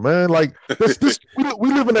anything now, man. Like,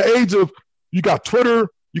 we live in the age of, you got Twitter,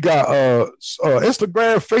 You got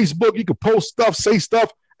Instagram, Facebook. You can post stuff, say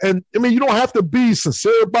stuff, and I mean, you don't have to be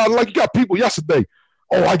sincere about it. Like you got people yesterday.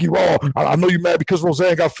 Oh, Ike Raw, I know you're mad because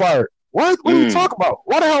Roseanne got fired. What are you talking about?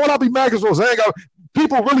 Why the hell would I be mad because Roseanne got?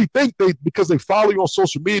 People really think because they follow you on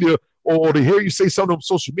social media or they hear you say something on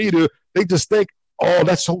social media, they just think, oh,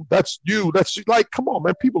 that's you. That's like, come on,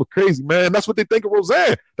 man. People are crazy, man. That's what they think of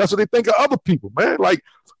Roseanne. That's what they think of other people, man. Like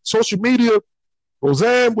social media,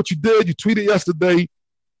 Roseanne, what you did, you tweeted yesterday.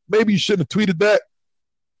 Maybe you shouldn't have tweeted that.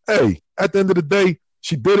 Hey, at the end of the day,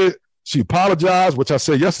 she did it. She apologized, which I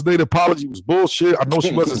said yesterday the apology was bullshit. I know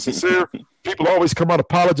she wasn't sincere. People always come out and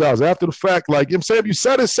apologize after the fact. Like, you know what I'm saying? If you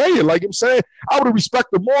said it, say it. Like, you know what I'm saying? I would have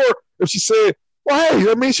respected more if she said, well, hey,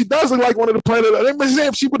 I mean, she does look like one of the Planet.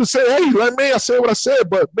 If she would have said, hey, like, man, I said what I said,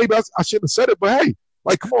 but maybe I shouldn't have said it. But hey,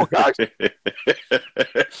 like, come on, guys.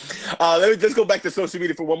 Let me just go back to social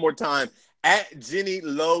media for one more time. At Jenny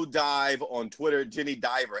Low Dive on Twitter, Jenny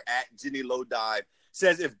Diver, at Jenny Low Dive,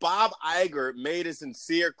 says if Bob Iger made a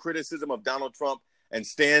sincere criticism of Donald Trump and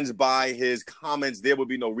stands by his comments, there would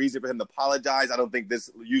be no reason for him to apologize. I don't think this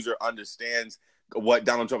user understands what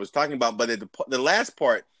Donald Trump is talking about, but the last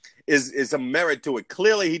part is some merit to it.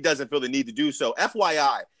 Clearly, he doesn't feel the need to do so.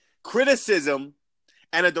 FYI, criticism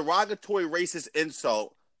and a derogatory racist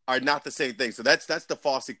insult are not the same thing. So that's the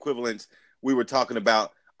false equivalence we were talking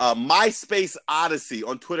about. MySpace Odyssey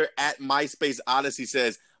on Twitter at MySpace Odyssey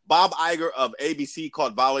says, Bob Iger of ABC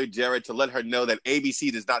called Valerie Jarrett to let her know that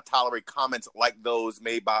ABC does not tolerate comments like those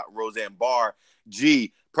made by Roseanne Barr.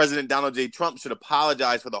 G, President Donald J. Trump should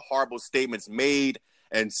apologize for the horrible statements made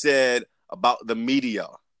and said about the media.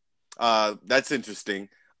 That's interesting.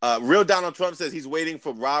 Real Donald Trump says he's waiting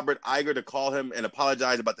for Robert Iger to call him and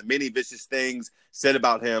apologize about the many vicious things said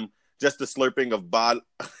about him. Just the slurping of Bob.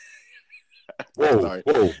 Sorry.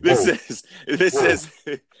 This says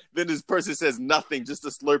then this person says nothing, just the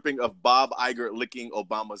slurping of Bob Iger licking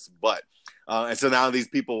Obama's butt. And so now these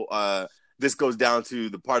people, this goes down to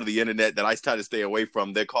the part of the internet that I try to stay away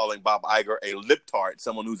from. They're calling Bob Iger a lip-tart,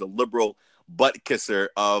 someone who's a liberal butt kisser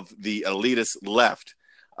of the elitist left.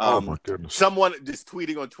 Oh my goodness. Someone just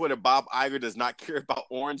tweeting on Twitter, Bob Iger does not care about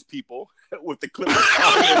orange people with the clip.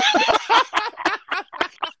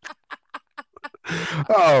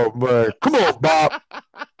 Oh man, come on, Bob.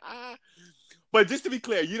 But just to be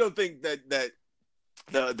clear, you don't think that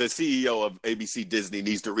the CEO of ABC Disney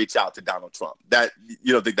needs to reach out to Donald Trump? That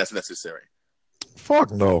you don't think that's necessary?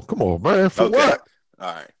 Fuck no. Come on, man. For what?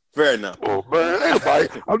 All right. Fair enough. Oh man,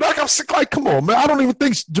 anybody. I'm sick. Like, come on, man. I don't even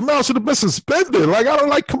think Jamel should have been suspended. Like, I don't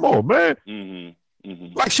like. Come on, man. Mm-hmm.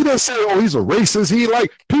 Mm-hmm. Like she didn't say, "Oh, he's a racist." He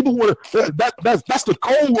like people would that's the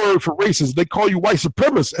code word for racist. They call you white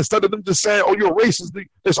supremacist instead of them just saying, "Oh, you're a racist."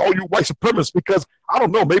 It's "Oh, you white supremacist," because I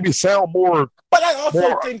don't know, maybe it sound more. But I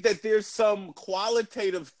also think that there's some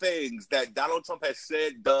qualitative things that Donald Trump has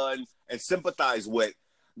said, done, and sympathized with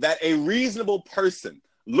that a reasonable person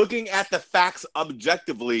looking at the facts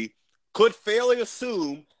objectively could fairly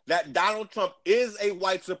assume that Donald Trump is a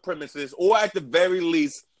white supremacist, or at the very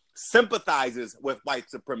least sympathizes with white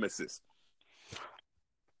supremacists.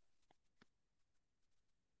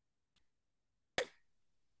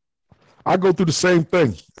 I go through the same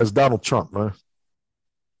thing as Donald Trump, man.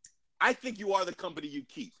 I think you are the company you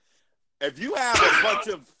keep. If you have a bunch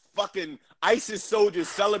of fucking ISIS soldiers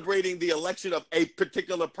celebrating the election of a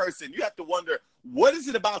particular person, you have to wonder, what is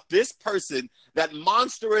it about this person that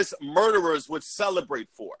monstrous murderers would celebrate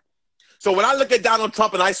for? So when I look at Donald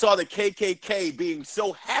Trump and I saw the KKK being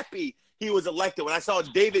so happy he was elected, when I saw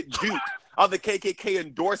David Duke of the KKK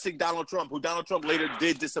endorsing Donald Trump, who Donald Trump later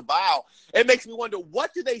did disavow, it makes me wonder,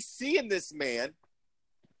 what do they see in this man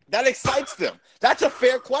that excites them? That's a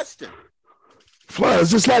fair question. Flood,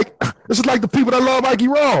 it's just like the people that love Ike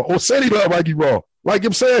Raw or say they love Ike Raw. Like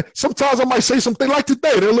I'm saying, sometimes I might say something like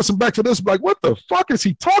today. They'll listen back to this, like, what the fuck is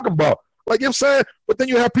he talking about? Like I'm saying, but then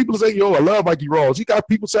you have people say, yo, I love Ike Rawls. You got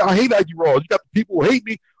people say, I hate Ike Rawls. You got the people who hate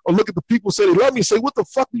me, or look at the people who say they love me and say, what the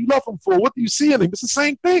fuck do you love him for? What do you see in him? It's the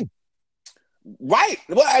same thing. Right.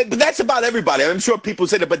 Well, but that's about everybody. I'm sure people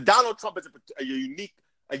say that, but Donald Trump is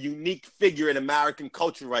a unique figure in American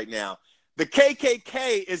culture right now. The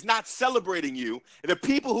KKK is not celebrating you. The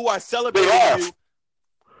people who are celebrating you.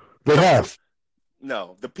 They have.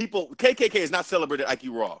 No, the people, KKK is not celebrating Ike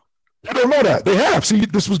Raw. You don't know that. They have. See,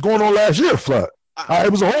 this was going on last year, Flood.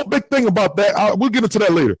 It was a whole big thing about that. We'll get into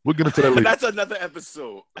that later. That's another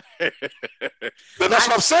episode. That's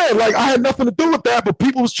what I'm saying. Like, I had nothing to do with that, but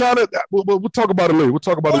people was trying to. We'll talk about it later.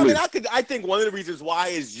 I mean, I think one of the reasons why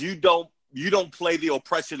is you don't play the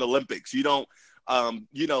oppression Olympics. You don't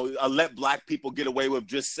let black people get away with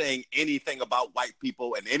just saying anything about white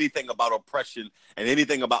people and anything about oppression and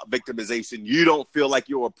anything about victimization. You don't feel like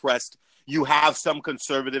you're oppressed. You have some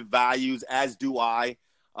conservative values, as do I.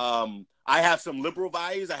 I have some liberal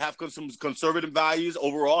values. I have some conservative values.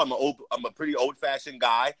 Overall, I'm a pretty old-fashioned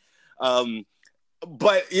guy.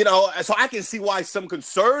 But, so I can see why some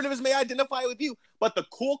conservatives may identify with you. But the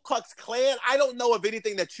Ku Klux Klan, I don't know of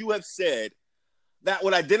anything that you have said that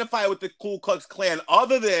would identify with the Ku Klux Klan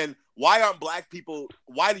other than why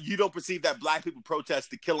do you don't perceive that black people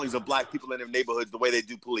protest the killings of black people in their neighborhoods the way they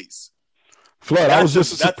do police? Flood, I was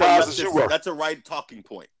just as surprised as you were. That's a right talking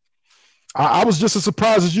point. I was just as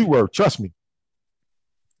surprised as you were. Trust me.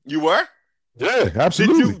 You were? Yeah,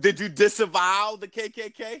 absolutely. Did you disavow the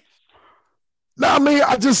KKK? No, I mean,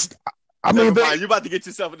 you're about to get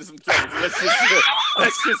yourself into some trouble. So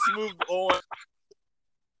let's just move on.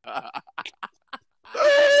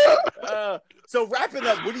 So wrapping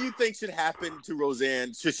up, what do you think should happen to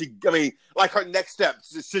Roseanne? Her next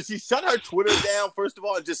steps? Should she shut her Twitter down first of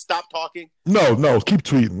all and just stop talking? No, keep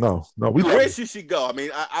tweeting. No. Where should she go? I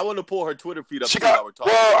mean, I want to pull her Twitter feed up.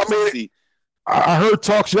 I heard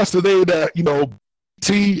talks yesterday that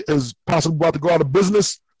T is possibly about to go out of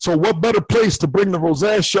business. So what better place to bring the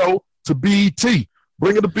Roseanne show to BET?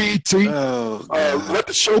 Bring it to BET. Let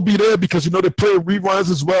the show be there because, they play reruns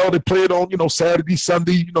as well. They play it on, Saturday,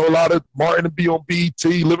 Sunday, a lot of Martin and B on BET,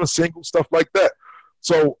 Living Single, stuff like that.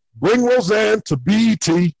 So bring Roseanne to BET,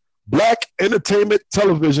 Black Entertainment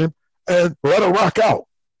Television, and let her rock out.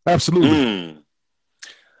 Absolutely.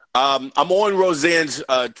 I'm on Roseanne's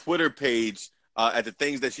Twitter page at the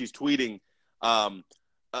things that she's tweeting.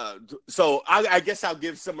 So I guess I'll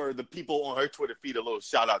give some of the people on her Twitter feed a little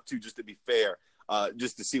shout out too, just to be fair,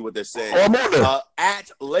 just to see what they're saying.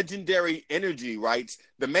 At Legendary Energy writes,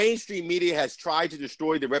 the mainstream media has tried to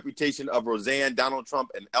destroy the reputation of Roseanne, Donald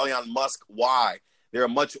Trump, and Elon Musk. Why? They are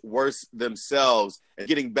much worse themselves. And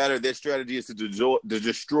getting better, their strategy is to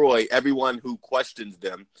destroy everyone who questions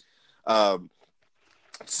them.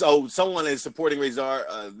 So someone is supporting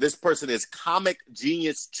Razar. This person is Comic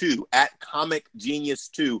Genius 2 at Comic Genius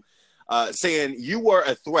 2, saying you were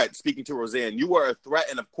a threat. Speaking to Roseanne, you were a threat,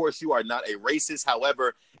 and of course you are not a racist.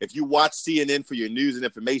 However, if you watch CNN for your news and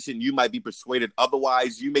information, you might be persuaded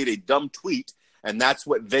otherwise. You made a dumb tweet, and that's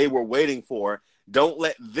what they were waiting for. Don't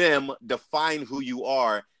let them define who you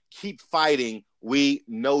are. Keep fighting. We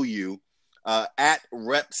know you. At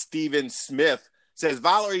Rep Stephen Smith says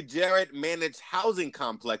Valerie Jarrett managed housing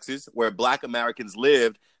complexes where Black Americans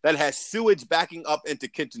lived that has sewage backing up into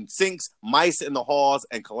kitchen sinks, mice in the halls,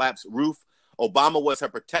 and collapsed roof. Obama was her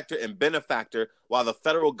protector and benefactor, while the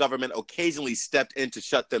federal government occasionally stepped in to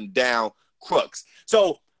shut them down. Crooks.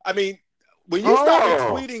 So, I mean, when you start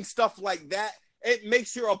tweeting stuff like that, it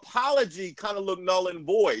makes your apology kind of look null and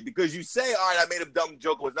void because you say, all right, I made a dumb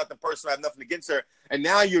joke. It was nothing personal. I have nothing against her. And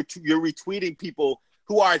now you're retweeting people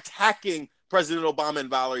who are attacking President Obama and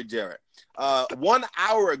Valerie Jarrett. 1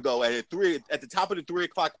 hour ago at the top of the 3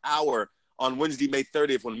 o'clock hour on Wednesday, May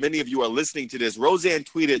 30th, when many of you are listening to this, Roseanne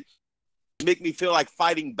tweeted, "Make me feel like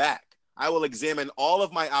fighting back. I will examine all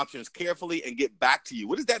of my options carefully and get back to you."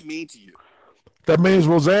 What does that mean to you? That means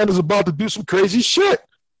Roseanne is about to do some crazy shit.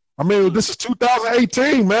 I mean, this is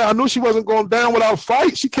 2018, man. I knew she wasn't going down without a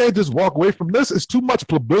fight. She can't just walk away from this. It's too much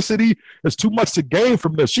publicity. It's too much to gain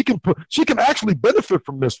from this. She can actually benefit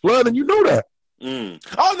from this, Flood, and you know that.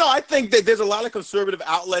 Oh, no, I think that there's a lot of conservative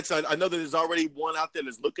outlets. I know that there's already one out there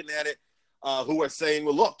that's looking at it who are saying,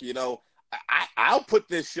 well, look, I'll put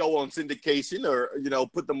this show on syndication or,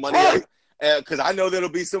 put the money out because I know there'll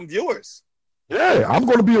be some viewers. Yeah, I'm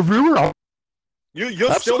going to be a viewer.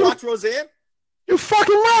 You'll still watch Roseanne? You're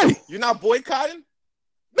fucking right. You're not boycotting?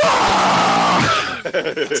 No,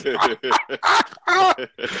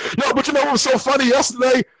 but you know what was so funny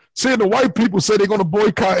yesterday? Seeing the white people say they're going to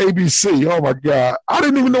boycott ABC. Oh, my God. I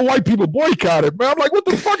didn't even know white people boycotted, man. I'm like, what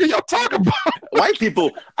the fuck are y'all talking about? White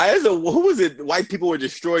people, who was it? White people were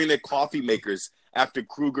destroying their coffee makers after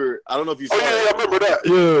Kruger. I don't know if you saw that. I remember that.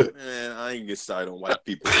 Yeah. Man, I ain't get started on white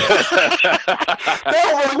people.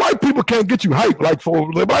 White people can't get you hyped. Like,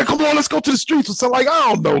 come on, let's go to the streets or something. Like, I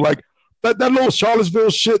don't know. Like, that little Charlottesville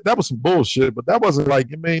shit, that was some bullshit. But that wasn't like,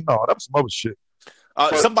 that was some other shit.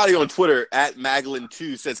 Somebody on Twitter at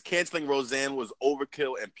Maglin2 says canceling Roseanne was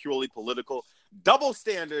overkill and purely political. Double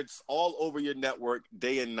standards all over your network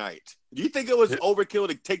day and night. Do you think it was overkill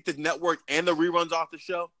to take the network and the reruns off the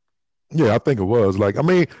show? Yeah, I think it was. Like, I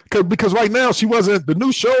mean, because right now the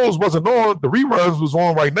new shows wasn't on, the reruns was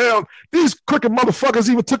on right now. These crooked motherfuckers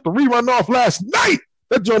even took the rerun off last night.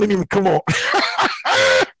 That joint didn't even come on.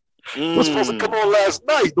 It was supposed to come on last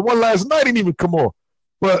night. The one last night didn't even come on.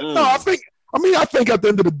 But no, I think at the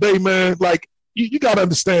end of the day, man, like you got to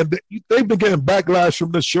understand that they've been getting backlash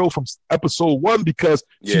from this show from episode 1 because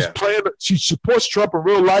she supports Trump in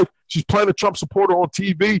real life. She's playing a Trump supporter on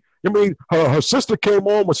TV. I mean, her sister came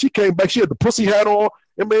on. When she came back, she had the pussy hat on.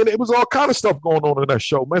 I mean, it was all kind of stuff going on in that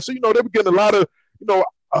show, man. So, they were getting a lot of,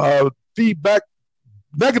 feedback,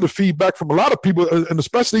 negative feedback from a lot of people, and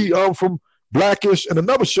especially from Blackish and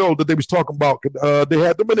another show that they was talking about. They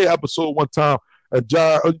had them in their episode one time, and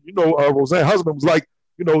John, Roseanne's husband was like,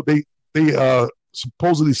 they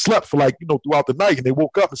supposedly slept for throughout the night, and they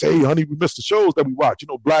woke up and said, "Hey, honey, we missed the shows that we watched."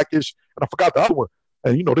 Blackish, and I forgot the other one.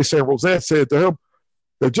 And they saying Roseanne said to him,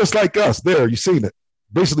 "They're just like us." There, you seen it.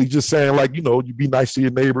 Basically, just saying you be nice to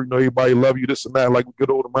your neighbor. Everybody love you, this and that, like a good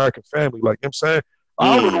old American family. Like I'm saying.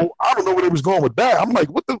 I don't know where they was going with that. I'm like,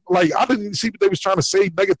 what the I didn't even see what they was trying to say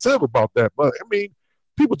negative about that. But I mean,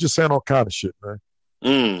 people just saying all kind of shit,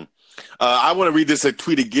 man. I want to read this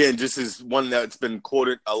tweet again, just as one that's been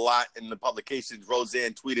quoted a lot in the publications.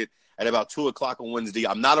 Roseanne tweeted at about 2:00 on Wednesday,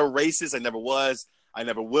 "I'm not a racist. I never was. I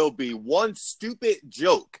never will be. One stupid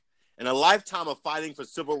joke in a lifetime of fighting for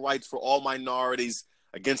civil rights for all minorities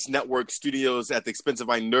against network studios at the expense of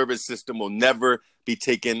my nervous system will never be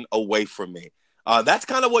taken away from me." That's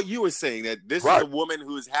kind of what you were saying, that this is a woman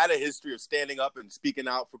who's had a history of standing up and speaking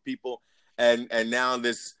out for people, and now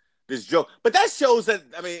this joke. But that shows that,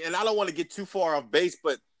 I mean, and I don't want to get too far off base,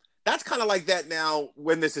 but that's kind of like that now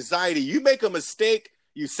when the society, you make a mistake,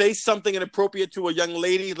 you say something inappropriate to a young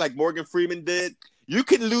lady like Morgan Freeman did, you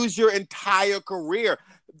can lose your entire career.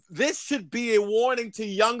 This should be a warning to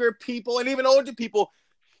younger people and even older people.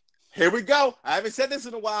 Here we go. I haven't said this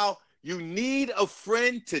in a while. You need a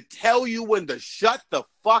friend to tell you when to shut the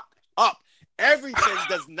fuck up. Everything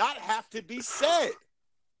does not have to be said.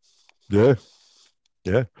 Yeah.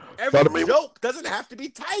 Every joke doesn't have to be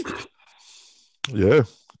typed. Yeah.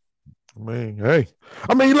 I mean, hey.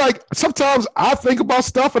 I mean, sometimes I think about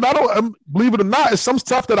stuff and I don't, believe it or not, it's some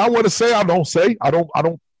stuff that I want to say, I don't say. I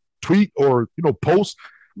don't tweet or, post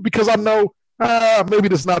because I know maybe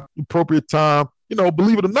this is not the appropriate time.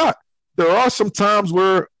 Believe it or not, there are some times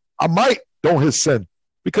where I might don't hit send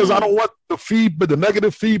because I don't want the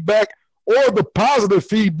negative feedback or the positive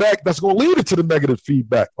feedback that's going to lead it to the negative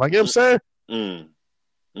feedback. Like, you know what I'm saying?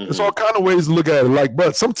 There's all kind of ways to look at it.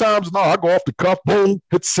 But sometimes, no, I go off the cuff, boom,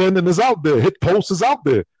 hit send and it's out there. Hit post is out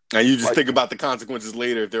there. And you just think about the consequences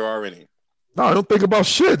later if there are any. No, I don't think about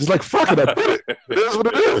shit. It's like, fuck it, I did it. It is what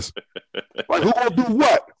it is. Like, who going to do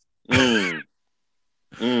what?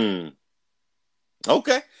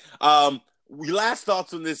 Okay. Last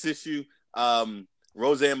thoughts on this issue.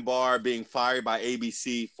 Roseanne Barr being fired by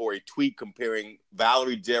ABC for a tweet comparing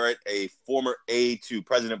Valerie Jarrett, a former aide to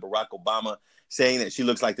President Barack Obama, saying that she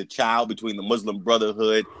looks like the child between the Muslim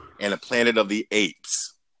Brotherhood and a Planet of the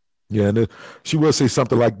Apes. Yeah, and she will say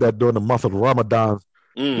something like that during the month of Ramadan.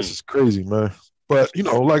 This is crazy, man. But,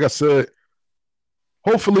 like I said,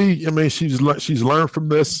 hopefully, I mean, she's learned from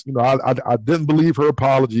this. I didn't believe her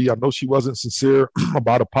apology. I know she wasn't sincere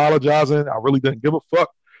about apologizing. I really didn't give a fuck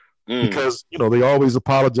because, they always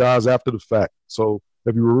apologize after the fact. So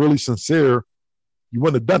if you were really sincere, you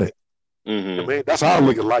wouldn't have done it. I mean, that's how I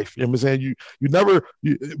look at life. You know what I'm saying?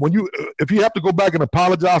 If you have to go back and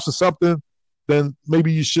apologize for something, then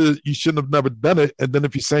maybe you shouldn't have never done it. And then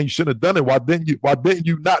if you're saying you shouldn't have done it, why didn't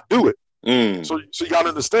you not do it? So you gotta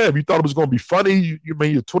understand. If you thought it was gonna be funny, you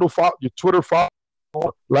made your Twitter follow,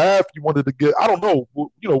 laugh. You wanted to get, I don't know,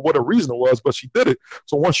 what a reason it was, but she did it.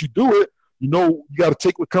 So once you do it, you got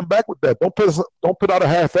to come back with that. Don't put out a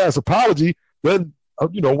half-ass apology. Then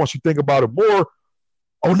once you think about it more,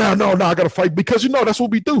 oh no, I gotta fight because that's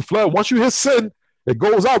what we do, Flood. Once you hit send, it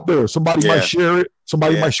goes out there. Somebody might share it.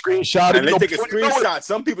 Somebody might screenshot it. And they take a screenshot.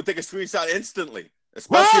 Some people take a screenshot instantly,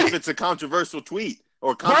 especially if it's a controversial tweet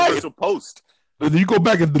or a controversial post. And you go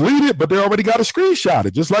back and delete it, but they already got a screenshot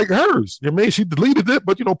it, just like hers. I mean, she deleted it,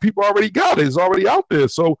 but people already got it. It's already out there.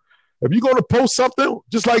 So if you're going to post something,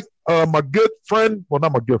 just like my good friend, well,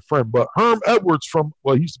 not my good friend, but Herm Edwards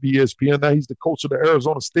he used to be ESPN. Now he's the coach of the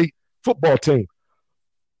Arizona State football team.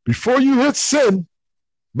 Before you hit send,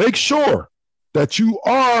 make sure that you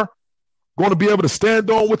are going to be able to stand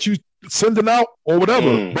on what you sending out or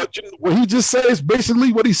whatever. But what he just says,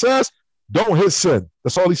 basically what he says, don't hit send.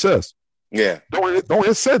 That's all he says. Yeah. Don't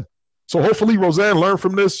hit send. So hopefully Roseanne learned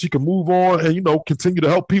from this. She can move on and, continue to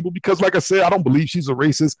help people because, like I said, I don't believe she's a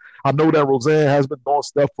racist. I know that Roseanne has been doing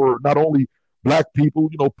stuff for not only black people,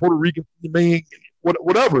 Puerto Rican,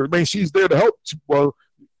 whatever. I mean, she's there to help. Well,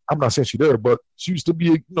 I'm not saying she's there, but she used to be,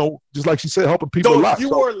 you know, just like she said, helping people a So lot. if you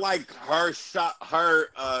were like her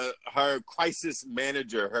crisis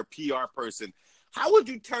manager, her PR person, how would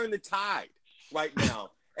you turn the tide right now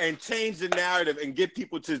and change the narrative and get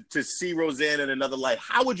people to see Roseanne in another light?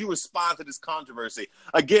 How would you respond to this controversy?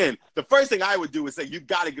 Again, the first thing I would do is say, you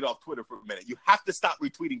got to get off Twitter for a minute. You have to stop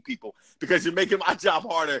retweeting people because you're making my job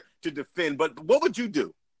harder to defend. But what would you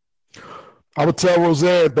do? I would tell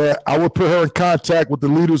Roseanne that I would put her in contact with the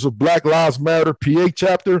leaders of Black Lives Matter PA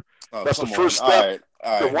chapter. That's the first step.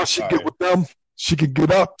 And once she get with them, she can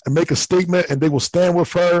get up and make a statement, and they will stand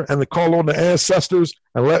with her and they call on the ancestors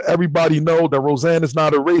and let everybody know that Roseanne is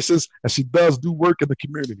not a racist and she does do work in the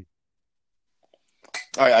community.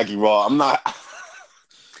 All right, Ike Raw, I'm not.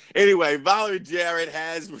 Anyway, Valerie Jarrett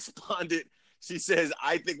has responded. She says,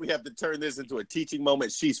 I think we have to turn this into a teaching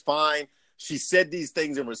moment. She's fine. She said these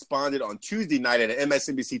things and responded on Tuesday night at an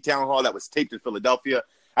MSNBC town hall that was taped in Philadelphia.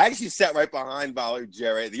 I actually sat right behind Valerie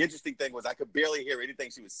Jarrett. The interesting thing was I could barely hear anything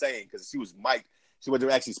she was saying because she was mic'd. She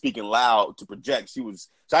wasn't actually speaking loud to project. So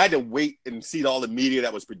I had to wait and see all the media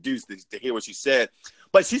that was produced to hear what she said.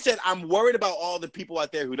 But she said, I'm worried about all the people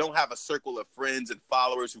out there who don't have a circle of friends and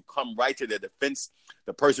followers who come right to their defense.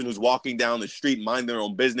 The person who's walking down the street, mind their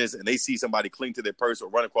own business, and they see somebody cling to their purse or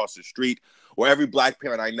run across the street. Or every black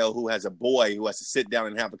parent I know who has a boy who has to sit down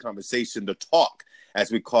and have a conversation to talk,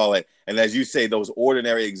 as we call it. And as you say, those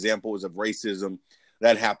ordinary examples of racism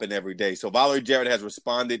that happen every day. So Valerie Jarrett has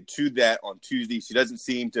responded to that on Tuesday. She doesn't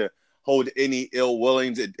seem to hold any ill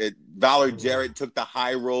willings. Valerie Jarrett took the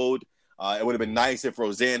high road. It would have been nice if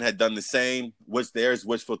Roseanne had done the same. There's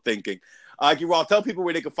wishful thinking. Raw, tell people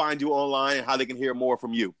where they can find you online and how they can hear more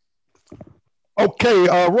from you. Okay,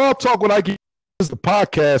 Raw Talk with Ike is the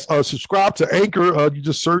podcast. Subscribe to Anchor. You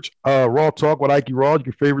just search Raw Talk with Ike Raw. You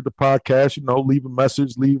can favorite the podcast. You know, leave a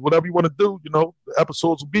message, leave whatever you want to do. You know, the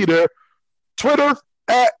episodes will be there. Twitter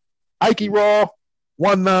at Ike Raw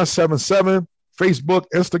 1977. Facebook,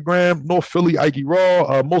 Instagram, North Philly Ike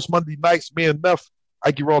Raw. Most Monday nights, me and Neff,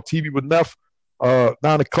 Ike Raw TV with Neff. 9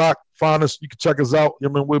 o'clock. Find us. You can check us out. I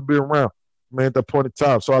mean, we'll be around, man, at that point in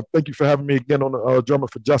time. So I thank you for having me again on the Drummer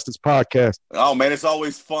for Justice podcast. Oh, man, it's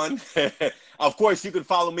always fun. Of course, you can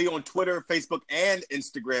follow me on Twitter, Facebook, and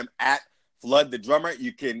Instagram at Flood the Drummer.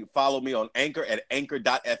 You can follow me on Anchor at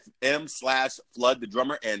anchor.fm/Flood the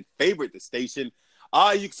Drummer and favorite the station.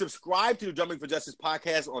 You can subscribe to the Drumming for Justice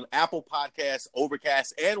podcast on Apple Podcasts,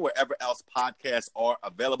 Overcast, and wherever else podcasts are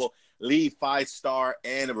available. Leave 5-star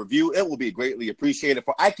and a review. It will be greatly appreciated.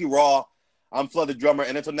 For Ike Raw, I'm Flood the Drummer,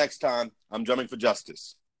 and until next time, I'm drumming for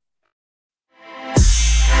justice.